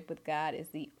relationship with God is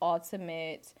the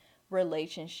ultimate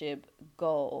relationship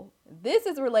goal. This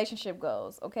is relationship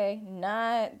goals, okay?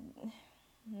 Not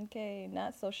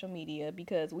social media,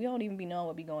 because we don't even be knowing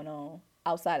what be going on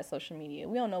outside of social media.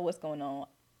 We don't know what's going on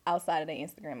outside of their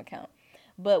Instagram account.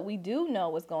 But we do know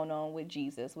what's going on with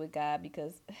Jesus, with God,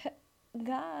 because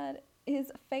God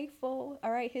is faithful,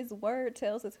 all right? His word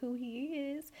tells us who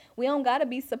he is. We don't got to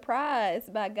be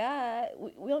surprised by God.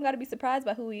 We don't got to be surprised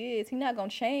by who he is. He's not going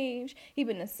to change. He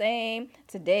been the same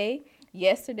today,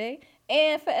 yesterday,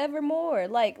 and forevermore.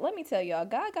 Like, let me tell y'all,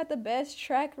 God got the best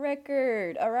track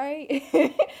record, all right?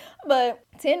 But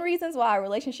 10 reasons why a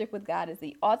relationship with God is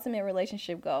the ultimate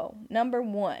relationship goal. Number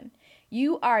 1,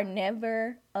 you are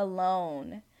never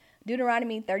alone.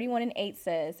 Deuteronomy 31:8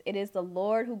 says, "It is the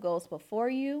Lord who goes before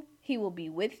you. He will be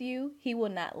with you. He will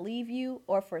not leave you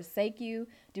or forsake you.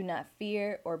 Do not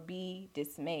fear or be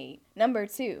dismayed." Number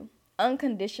 2,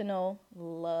 unconditional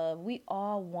love. We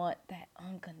all want that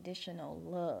unconditional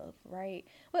love, right?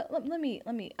 Well,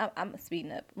 I'm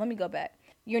speeding up. Let me go back.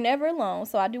 You're never alone.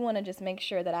 So I do want to just make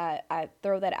sure that I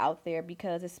throw that out there,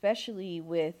 because especially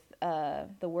with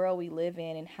the world we live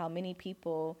in and how many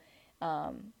people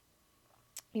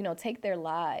take their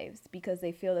lives because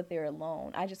they feel that they're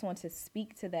alone. I just want to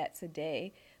speak to that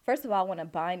today. First of all, I want to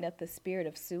bind up the spirit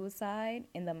of suicide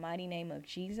in the mighty name of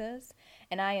Jesus.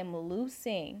 And I am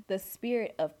loosing the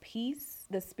spirit of peace,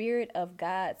 the spirit of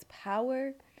God's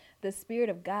power, the spirit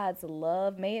of God's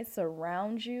love. May it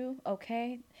surround you,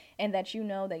 okay? And that you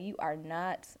know that you are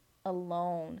not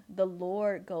alone. The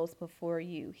Lord goes before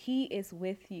you. He is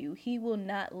with you. He will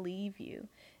not leave you.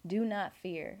 Do not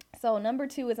fear. So number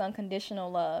 2 is unconditional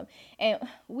love. And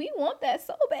we want that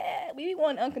so bad. We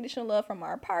want unconditional love from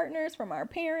our partners, from our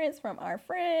parents, from our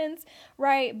friends,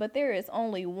 right? But there is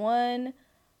only one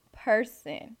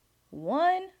person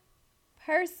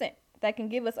that can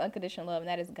give us unconditional love, and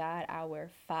that is God,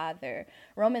 our Father.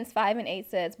 Romans 5:8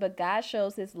 says, "But God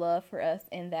shows his love for us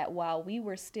in that while we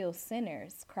were still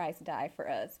sinners, Christ died for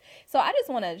us." So I just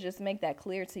want to just make that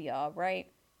clear to y'all,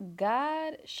 right?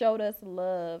 God showed us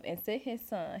love and sent his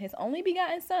son, his only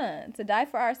begotten son, to die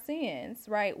for our sins,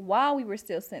 right? While we were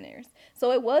still sinners.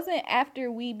 So it wasn't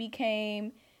after we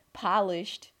became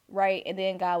polished, right? And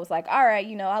then God was like, all right,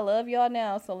 I love y'all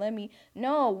now, so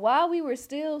no, while we were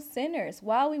still sinners,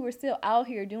 while we were still out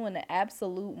here doing the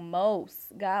absolute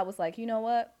most, God was like, you know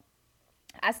what?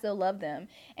 I still love them,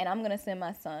 and I'm going to send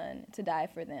my son to die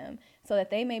for them so that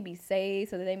they may be saved,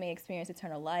 so that they may experience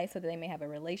eternal life, so that they may have a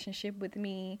relationship with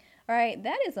me. All right,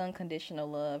 that is unconditional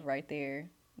love right there.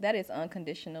 That is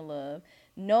unconditional love.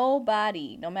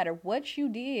 Nobody, no matter what you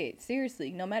did,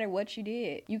 seriously, no matter what you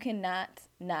did, you cannot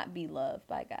not be loved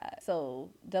by God.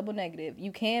 So double negative,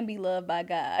 you can be loved by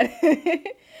God.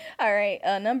 All right,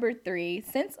 number 3,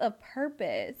 sense of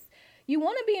purpose. You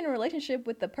want to be in a relationship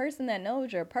with the person that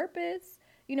knows your purpose.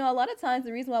 You know, a lot of times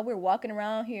the reason why we're walking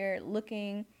around here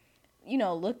looking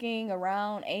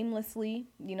around aimlessly,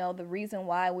 the reason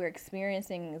why we're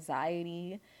experiencing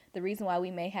anxiety, the reason why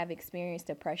we may have experienced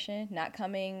depression, not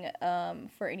coming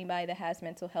for anybody that has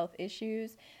mental health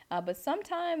issues. But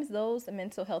sometimes those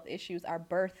mental health issues are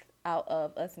birthed out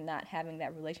of us not having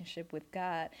that relationship with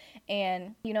God.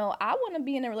 And, I want to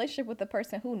be in a relationship with a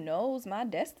person who knows my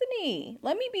destiny.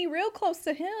 Let me be real close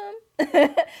to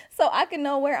him so I can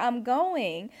know where I'm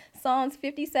going. Psalms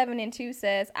 57:2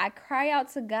 says, I cry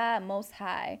out to God Most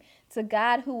High, to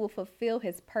God who will fulfill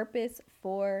his purpose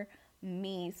for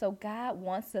me. So God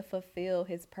wants to fulfill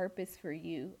his purpose for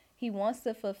you. He wants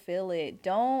to fulfill it.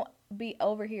 Don't be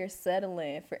over here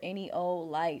settling for any old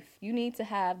life. You need to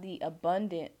have the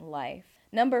abundant life.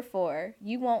 Number 4,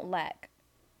 you won't lack.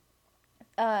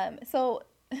 So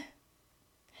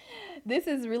this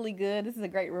is really good. This is a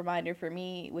great reminder for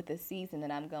me with the season that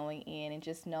I'm going in, and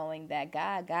just knowing that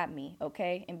God got me,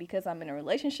 okay? And because I'm in a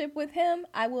relationship with him,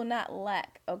 I will not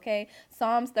lack, okay?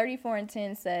 Psalms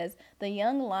 34:10 says, the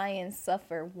young lions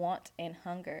suffer want and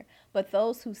hunger, but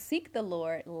those who seek the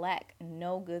Lord lack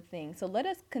no good thing. So let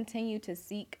us continue to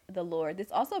seek the Lord.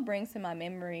 This also brings to my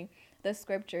memory the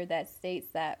scripture that states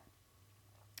that,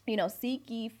 seek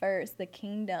ye first the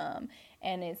kingdom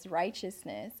and its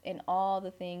righteousness, and all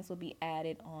the things will be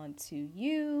added on to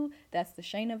you. That's the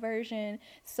Shayna version.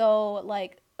 So,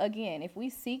 again, if we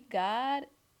seek God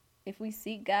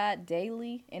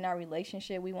daily in our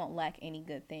relationship, we won't lack any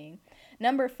good thing.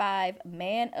 Number 5,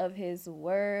 man of his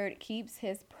word, keeps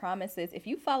his promises. If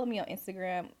you follow me on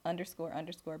Instagram,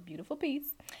 __ beautiful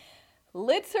piece,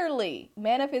 literally,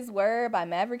 Man of His Word by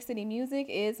Maverick City Music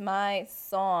is my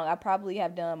song. I probably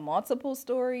have done multiple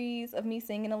stories of me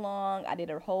singing along. I did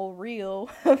a whole reel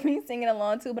of me singing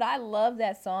along too, but I love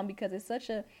that song because it's such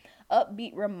a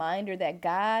upbeat reminder that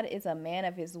God is a man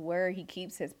of his word. He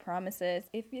keeps his promises.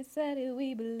 If you said it,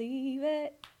 we believe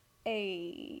it.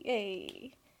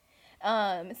 Hey.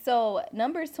 So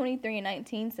Numbers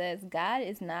 23:19 says, God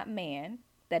is not man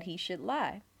that he should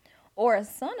lie, or a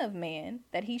son of man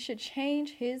that he should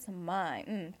change his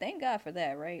mind. Thank God for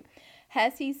that, right?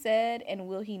 Has he said, and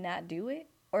will he not do it?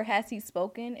 Or has he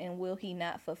spoken, and will he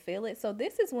not fulfill it? So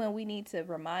this is when we need to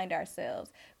remind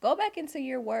ourselves, go back into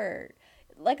your word.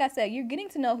 Like I said, you're getting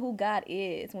to know who God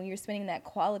is when you're spending that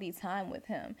quality time with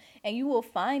him. And you will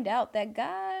find out that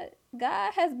God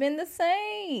has been the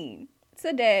same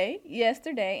today,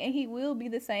 yesterday, and he will be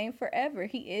the same forever.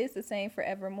 He is the same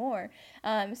forevermore.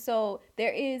 So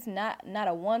there is not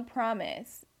a one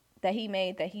promise that he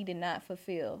made that he did not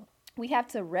fulfill. We have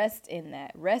to rest in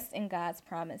that, rest in God's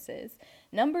promises.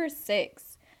 Number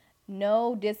 6,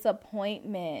 no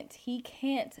disappointment. He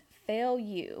can't fail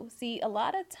you. See, a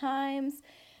lot of times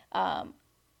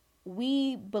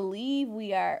we believe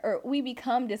we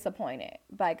become disappointed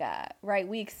by God, right?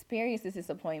 We experience this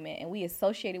disappointment and we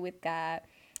associate it with God.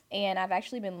 And I've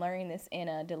actually been learning this in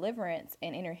a deliverance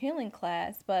and inner healing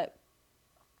class. But,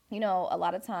 a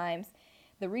lot of times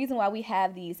the reason why we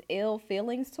have these ill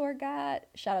feelings toward God,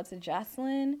 shout out to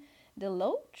Jocelyn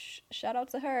Deloach, shout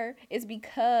out to her, is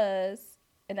because,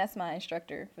 and that's my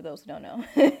instructor for those who don't know,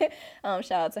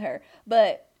 shout out to her.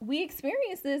 But we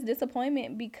experience this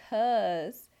disappointment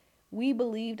because we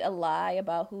believed a lie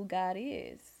about who God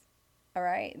is. All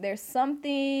right. There's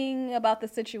something about the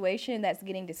situation that's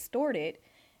getting distorted,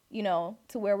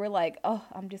 to where we're like, oh,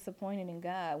 I'm disappointed in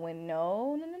God. When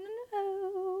no.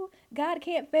 God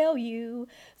can't fail you.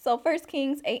 So 1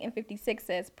 Kings 8:56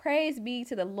 says, praise be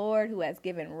to the Lord who has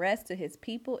given rest to his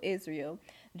people Israel,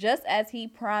 just as he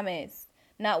promised.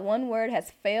 Not one word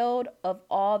has failed of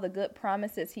all the good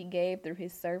promises he gave through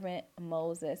his servant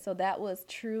Moses. So that was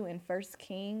true in 1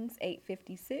 Kings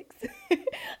 8:56,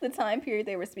 the time period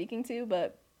they were speaking to.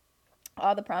 But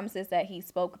all the promises that he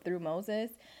spoke through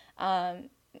Moses,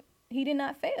 he did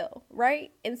not fail,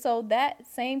 right? And so that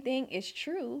same thing is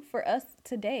true for us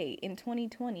today in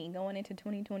 2020, going into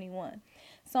 2021.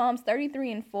 Psalms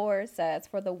 33:4 says,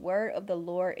 for the word of the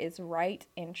Lord is right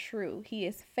and true. He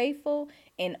is faithful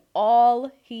in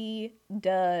all he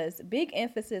does. Big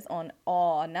emphasis on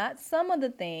all, not some of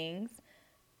the things,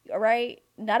 right?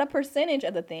 Not a percentage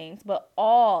of the things, but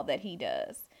all that he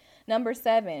does. Number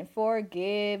 7,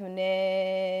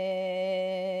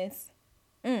 forgiveness.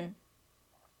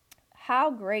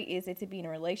 How great is it to be in a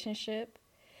relationship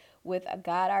with a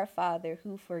God our Father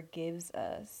who forgives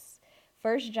us?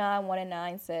 1 John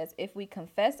 1:9 says, if we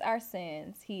confess our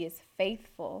sins, he is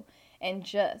faithful and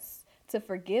just to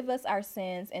forgive us our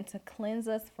sins and to cleanse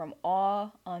us from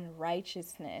all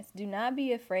unrighteousness. Do not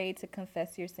be afraid to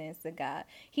confess your sins to God.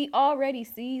 He already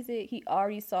sees it. He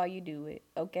already saw you do it,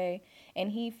 okay?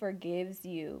 And he forgives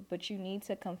you, but you need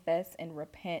to confess and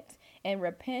repent. And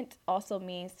repent also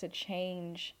means to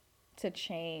change.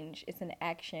 It's an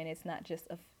action. It's not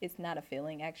a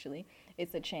feeling, actually.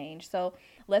 It's a change. So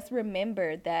let's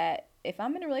remember that if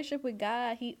I'm in a relationship with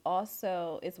God, he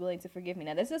also is willing to forgive me.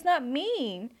 Now, this does not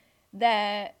mean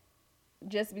that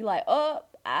just be like, oh,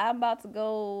 I'm about to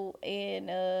go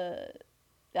and I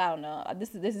don't know.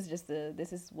 This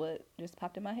is what just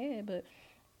popped in my head, but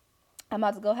I'm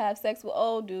about to go have sex with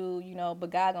old dude,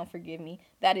 but God gonna forgive me.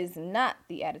 That is not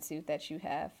the attitude that you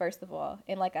have, first of all.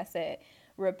 And like I said,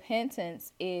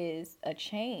 repentance is a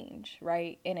change,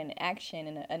 right? In an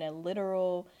action, in a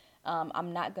literal,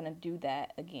 I'm not going to do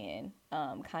that again,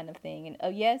 kind of thing.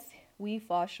 And yes, we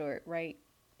fall short, right?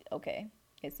 Okay.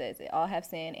 It says it all have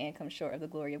sinned and come short of the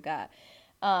glory of God.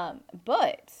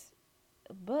 But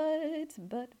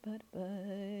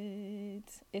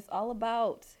it's all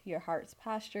about your heart's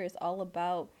posture. It's all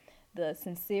about the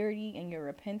sincerity in your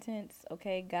repentance.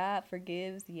 Okay. God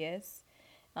forgives. Yes.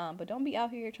 But don't be out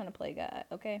here trying to play God,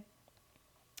 okay?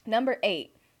 Number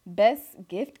 8, best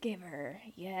gift giver.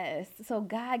 Yes. So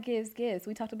God gives gifts.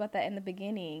 We talked about that in the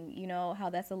beginning, how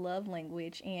that's a love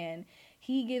language, and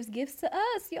he gives gifts to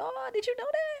us, y'all. Did you know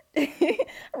that?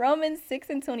 Romans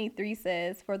 6:23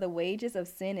 says, for the wages of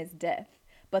sin is death,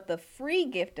 but the free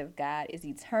gift of God is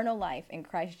eternal life in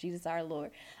Christ Jesus our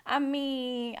Lord. I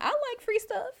mean, I like free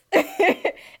stuff.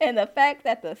 And the fact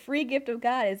that the free gift of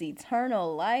God is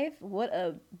eternal life, what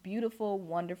a beautiful,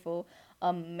 wonderful,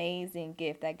 amazing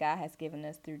gift that God has given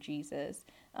us through Jesus.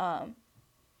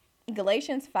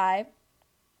 Galatians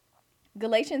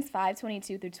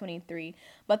 5:22 through 23.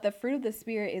 But the fruit of the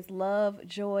Spirit is love,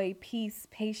 joy, peace,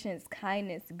 patience,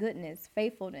 kindness, goodness,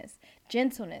 faithfulness,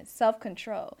 gentleness,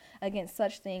 self-control. Against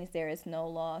such things there is no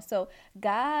law. So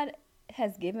God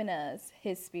has given us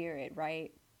his Spirit,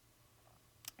 right?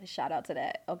 Shout out to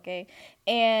that, okay?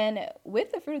 And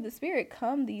with the fruit of the Spirit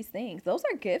come these things. Those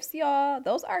are gifts, y'all.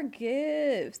 Those are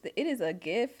gifts. It is a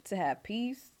gift to have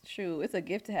peace. True. It's a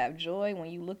gift to have joy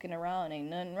when you looking around, ain't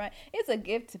nothing right. It's a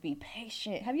gift to be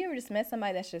patient. Have you ever just met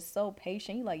somebody that's just so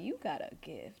patient? You like, you got a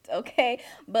gift, okay?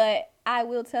 But I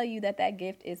will tell you that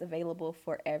gift is available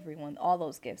for everyone. All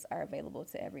those gifts are available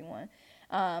to everyone.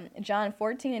 John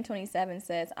 14:27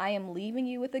 says, I am leaving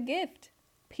you with a gift,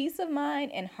 peace of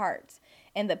mind and heart.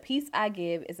 And the peace I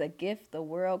give is a gift the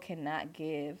world cannot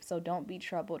give. So don't be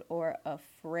troubled or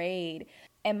afraid.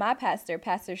 And my pastor,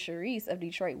 Pastor Sharice of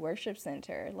Detroit Worship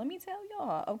Center, let me tell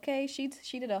y'all, okay, she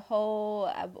did a whole,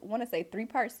 I want to say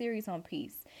 3-part series on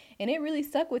peace. And it really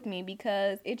stuck with me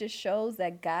because it just shows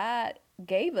that God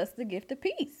gave us the gift of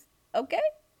peace, okay?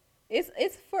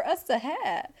 It's for us to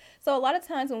have. So a lot of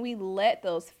times when we let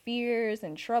those fears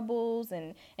and troubles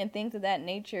and things of that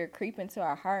nature creep into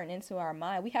our heart and into our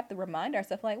mind, we have to remind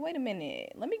ourselves, like, wait a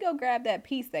minute, let me go grab that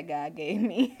peace that God gave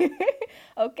me.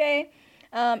 Okay?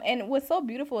 And what's so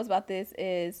beautiful about this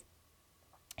is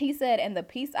he said, and the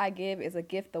peace I give is a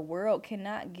gift the world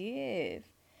cannot give.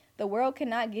 The world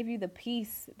cannot give you the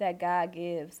peace that God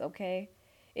gives, okay?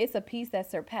 It's a peace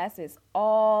that surpasses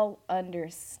all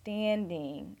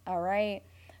understanding, all right?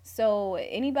 So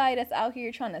anybody that's out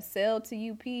here trying to sell to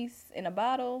you peace in a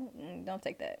bottle, don't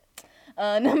take that.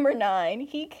 Number 9,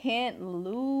 he can't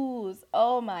lose.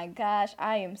 Oh my gosh,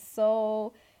 I am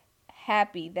so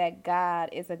happy that God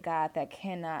is a God that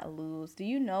cannot lose. Do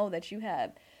you know that you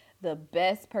have the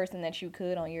best person that you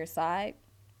could on your side?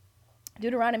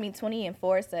 Deuteronomy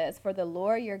 20:4 says, for the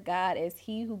Lord your God is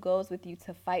he who goes with you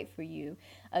to fight for you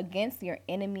against your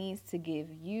enemies to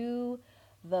give you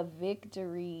the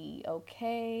victory.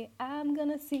 Okay, I'm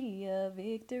gonna see a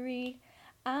victory.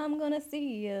 I'm gonna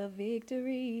see a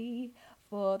victory.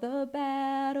 For the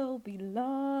battle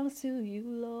belongs to you,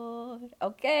 Lord.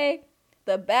 Okay?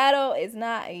 The battle is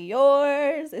not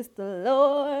yours, it's the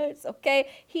Lord's, okay?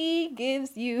 He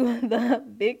gives you the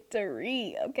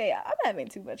victory, okay? I'm having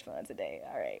too much fun today,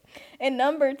 all right? And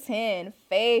number 10,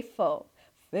 faithful.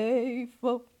 Okay,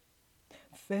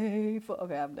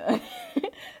 I'm done.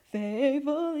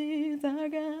 Faithful is our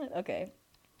God. Okay.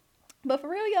 But for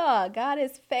real, y'all, God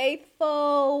is faithful.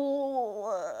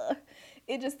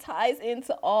 it just ties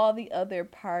into all the other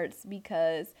parts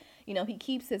because, you know, he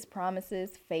keeps his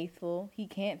promises, faithful. He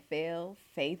can't fail,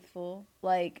 faithful.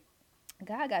 Like,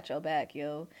 God got your back,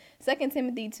 yo. 2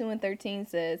 Timothy 2:13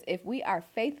 says, if we are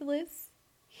faithless,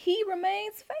 he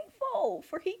remains faithful,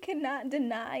 for he cannot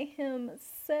deny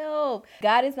himself.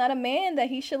 God is not a man that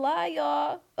he should lie,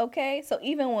 y'all. Okay? So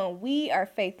even when we are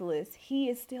faithless, he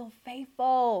is still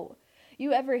faithful.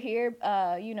 You ever hear,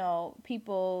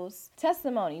 people's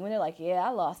testimony when they're like, yeah,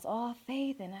 I lost all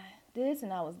faith and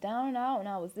I was down and out and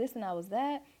I was this and I was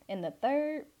that and the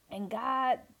third, and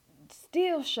God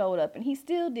still showed up and he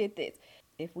still did this.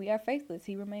 If we are faithless,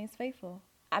 he remains faithful.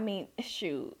 I mean,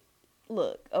 shoot.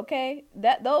 Look, okay,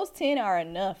 those 10 are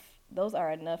enough. Those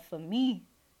are enough for me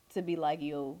to be like,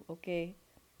 yo, okay,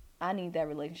 I need that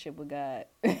relationship with God.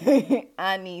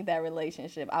 I need that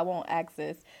relationship. I want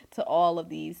access to all of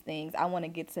these things. I want to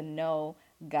get to know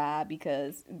God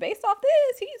because based off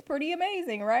this, he's pretty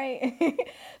amazing, right?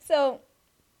 So,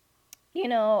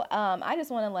 I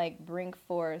just want to bring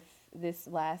forth this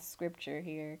last scripture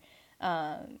here.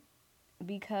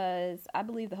 Because I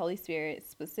believe the Holy Spirit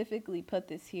specifically put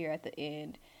this here at the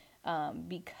end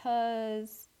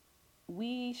because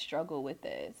we struggle with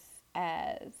this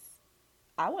as,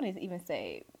 I want to even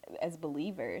say, as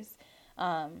believers.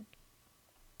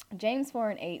 James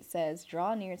 4:8 says,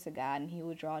 draw near to God and he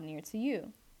will draw near to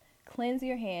you. Cleanse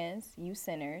your hands, you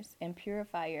sinners, and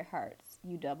purify your hearts,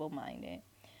 you double-minded.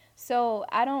 So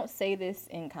I don't say this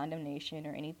in condemnation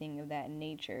or anything of that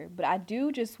nature, but I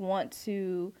do just want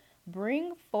to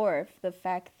bring forth the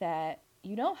fact that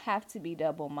you don't have to be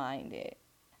double-minded.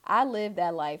 I lived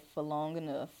that life for long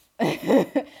enough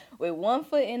with one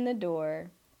foot in the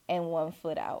door and one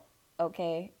foot out,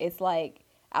 okay? It's like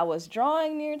I was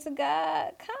drawing near to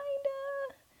God,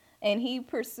 kinda, and he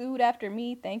pursued after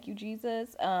me, thank you,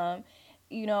 Jesus, and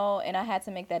I had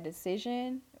to make that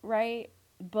decision, right?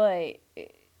 But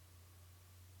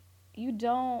you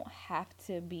don't have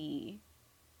to be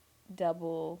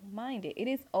double-minded. It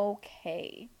is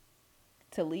okay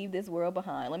to leave this world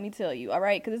behind. Let me tell you, all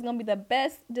right? Because it's going to be the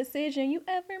best decision you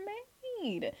ever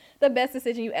made. The best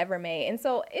decision you ever made. And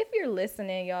so if you're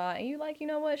listening, y'all, and you're like, you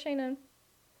know what, Shayna?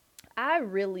 I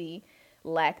really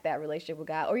lack that relationship with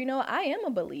God. Or, I am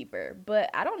a believer, but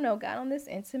I don't know God on this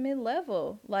intimate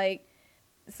level. Like,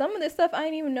 some of this stuff I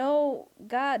didn't even know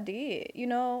God did,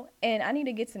 and I need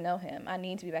to get to know him. I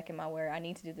need to be back in my word. I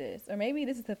need to do this. Or maybe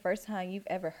this is the first time you've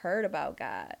ever heard about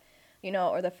God,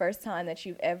 or the first time that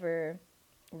you've ever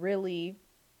really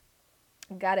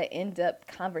got an in-depth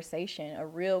conversation, a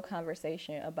real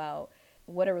conversation about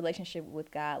what a relationship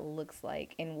with God looks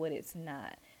like and what it's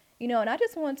not. And I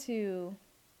just want to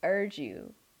urge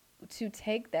you to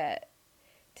take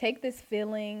this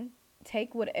feeling,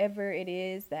 take whatever it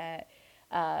is that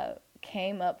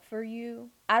came up for you.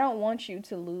 I don't want you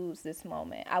to lose this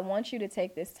moment. I want you to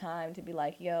take this time to be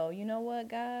like, yo, you know what,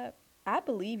 God? I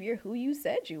believe you're who you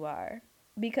said you are.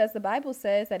 Because the Bible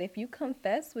says that if you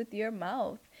confess with your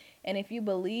mouth and if you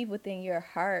believe within your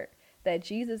heart that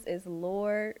Jesus is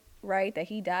Lord, right, that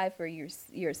he died for your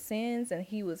sins and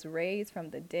he was raised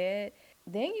from the dead,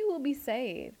 then you will be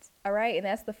saved. All right. And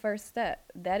that's the first step.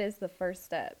 That is the first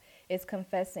step, is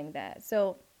confessing that.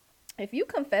 So if you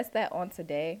confess that on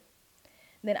today,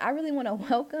 then I really want to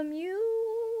welcome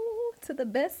you to the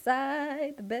best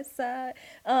side,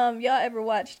 Y'all ever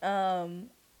watched,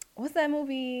 what's that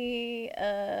movie?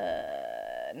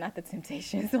 Not The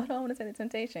Temptations. What do I want to say? The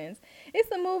Temptations.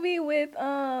 It's a movie with,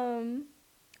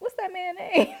 what's that man's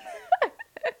name?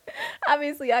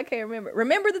 Obviously, I can't remember.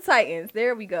 Remember the Titans.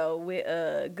 There we go. With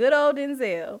good old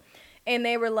Denzel. And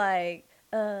they were like,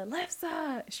 left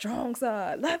side, strong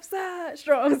side, left side,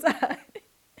 strong side.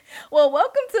 Well,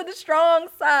 welcome to the strong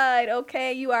side,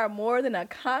 okay? You are more than a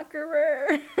conqueror.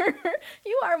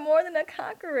 You are more than a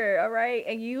conqueror, all right?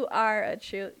 And you are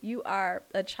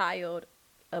a child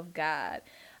of God,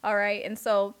 all right? And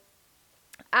so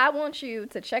I want you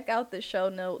to check out the show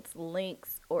notes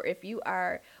links, or if you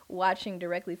are watching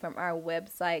directly from our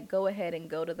website, go ahead and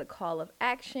go to the call of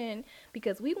action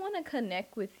because we want to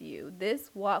connect with you.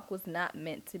 This walk was not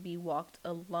meant to be walked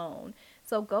alone.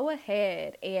 So go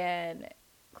ahead and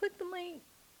click the link,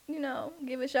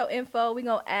 give us your info. We're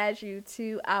going to add you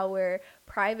to our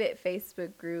private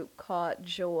Facebook group called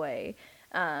Joy.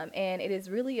 And it is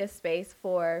really a space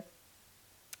for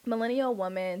millennial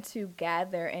women to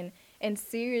gather and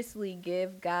seriously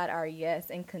give God our yes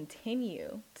and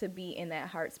continue to be in that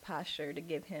heart's posture to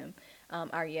give him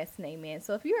our yes and amen.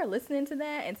 So if you are listening to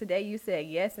that and today you said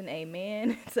yes and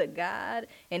amen to God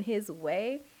and his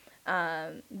way,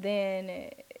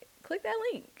 then click that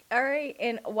link. All right.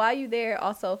 And while you're there,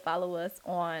 also follow us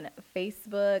on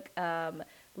Facebook.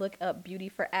 Look up Beauty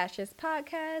for Ashes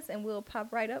Podcast and we'll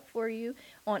pop right up for you.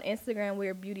 On Instagram,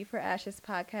 we're Beauty for Ashes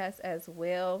Podcast as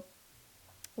well.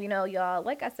 You know, y'all,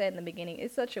 like I said in the beginning,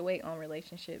 it's such a weight on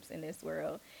relationships in this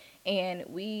world. And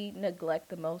we neglect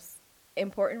the most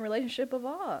important relationship of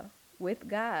all, with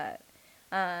God.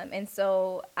 And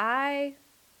so I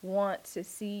want to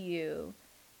see you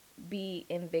be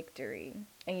in victory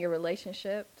in your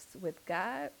relationships with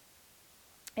God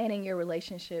and in your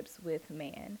relationships with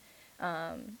man.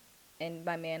 And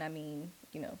by man, I mean,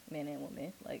 you know, men and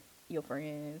women, like your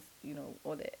friends, you know,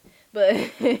 all that. But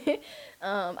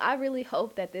I really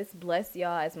hope that this blessed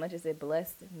y'all as much as it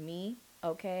blessed me,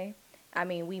 okay? I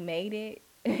mean, we made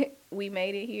it. We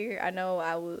made it here. I know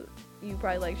you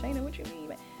probably like, Shayna, what you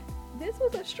mean? This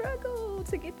was a struggle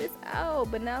to get this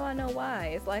out, but now I know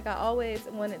why. It's like I always,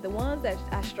 the ones that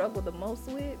I struggle the most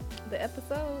with, the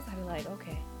episodes, I be like,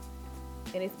 okay.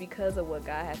 And it's because of what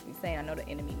God has me saying. I know the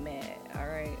enemy mad, all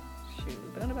right?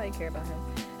 Shoot, but don't nobody care about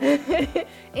him.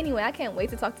 Anyway, I can't wait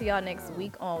to talk to y'all next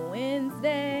week on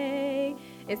Wednesday.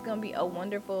 It's going to be a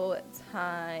wonderful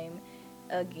time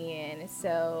again.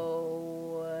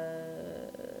 So,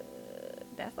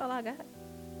 that's all I got.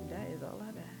 That is all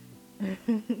I got.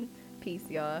 Peace,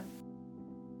 y'all.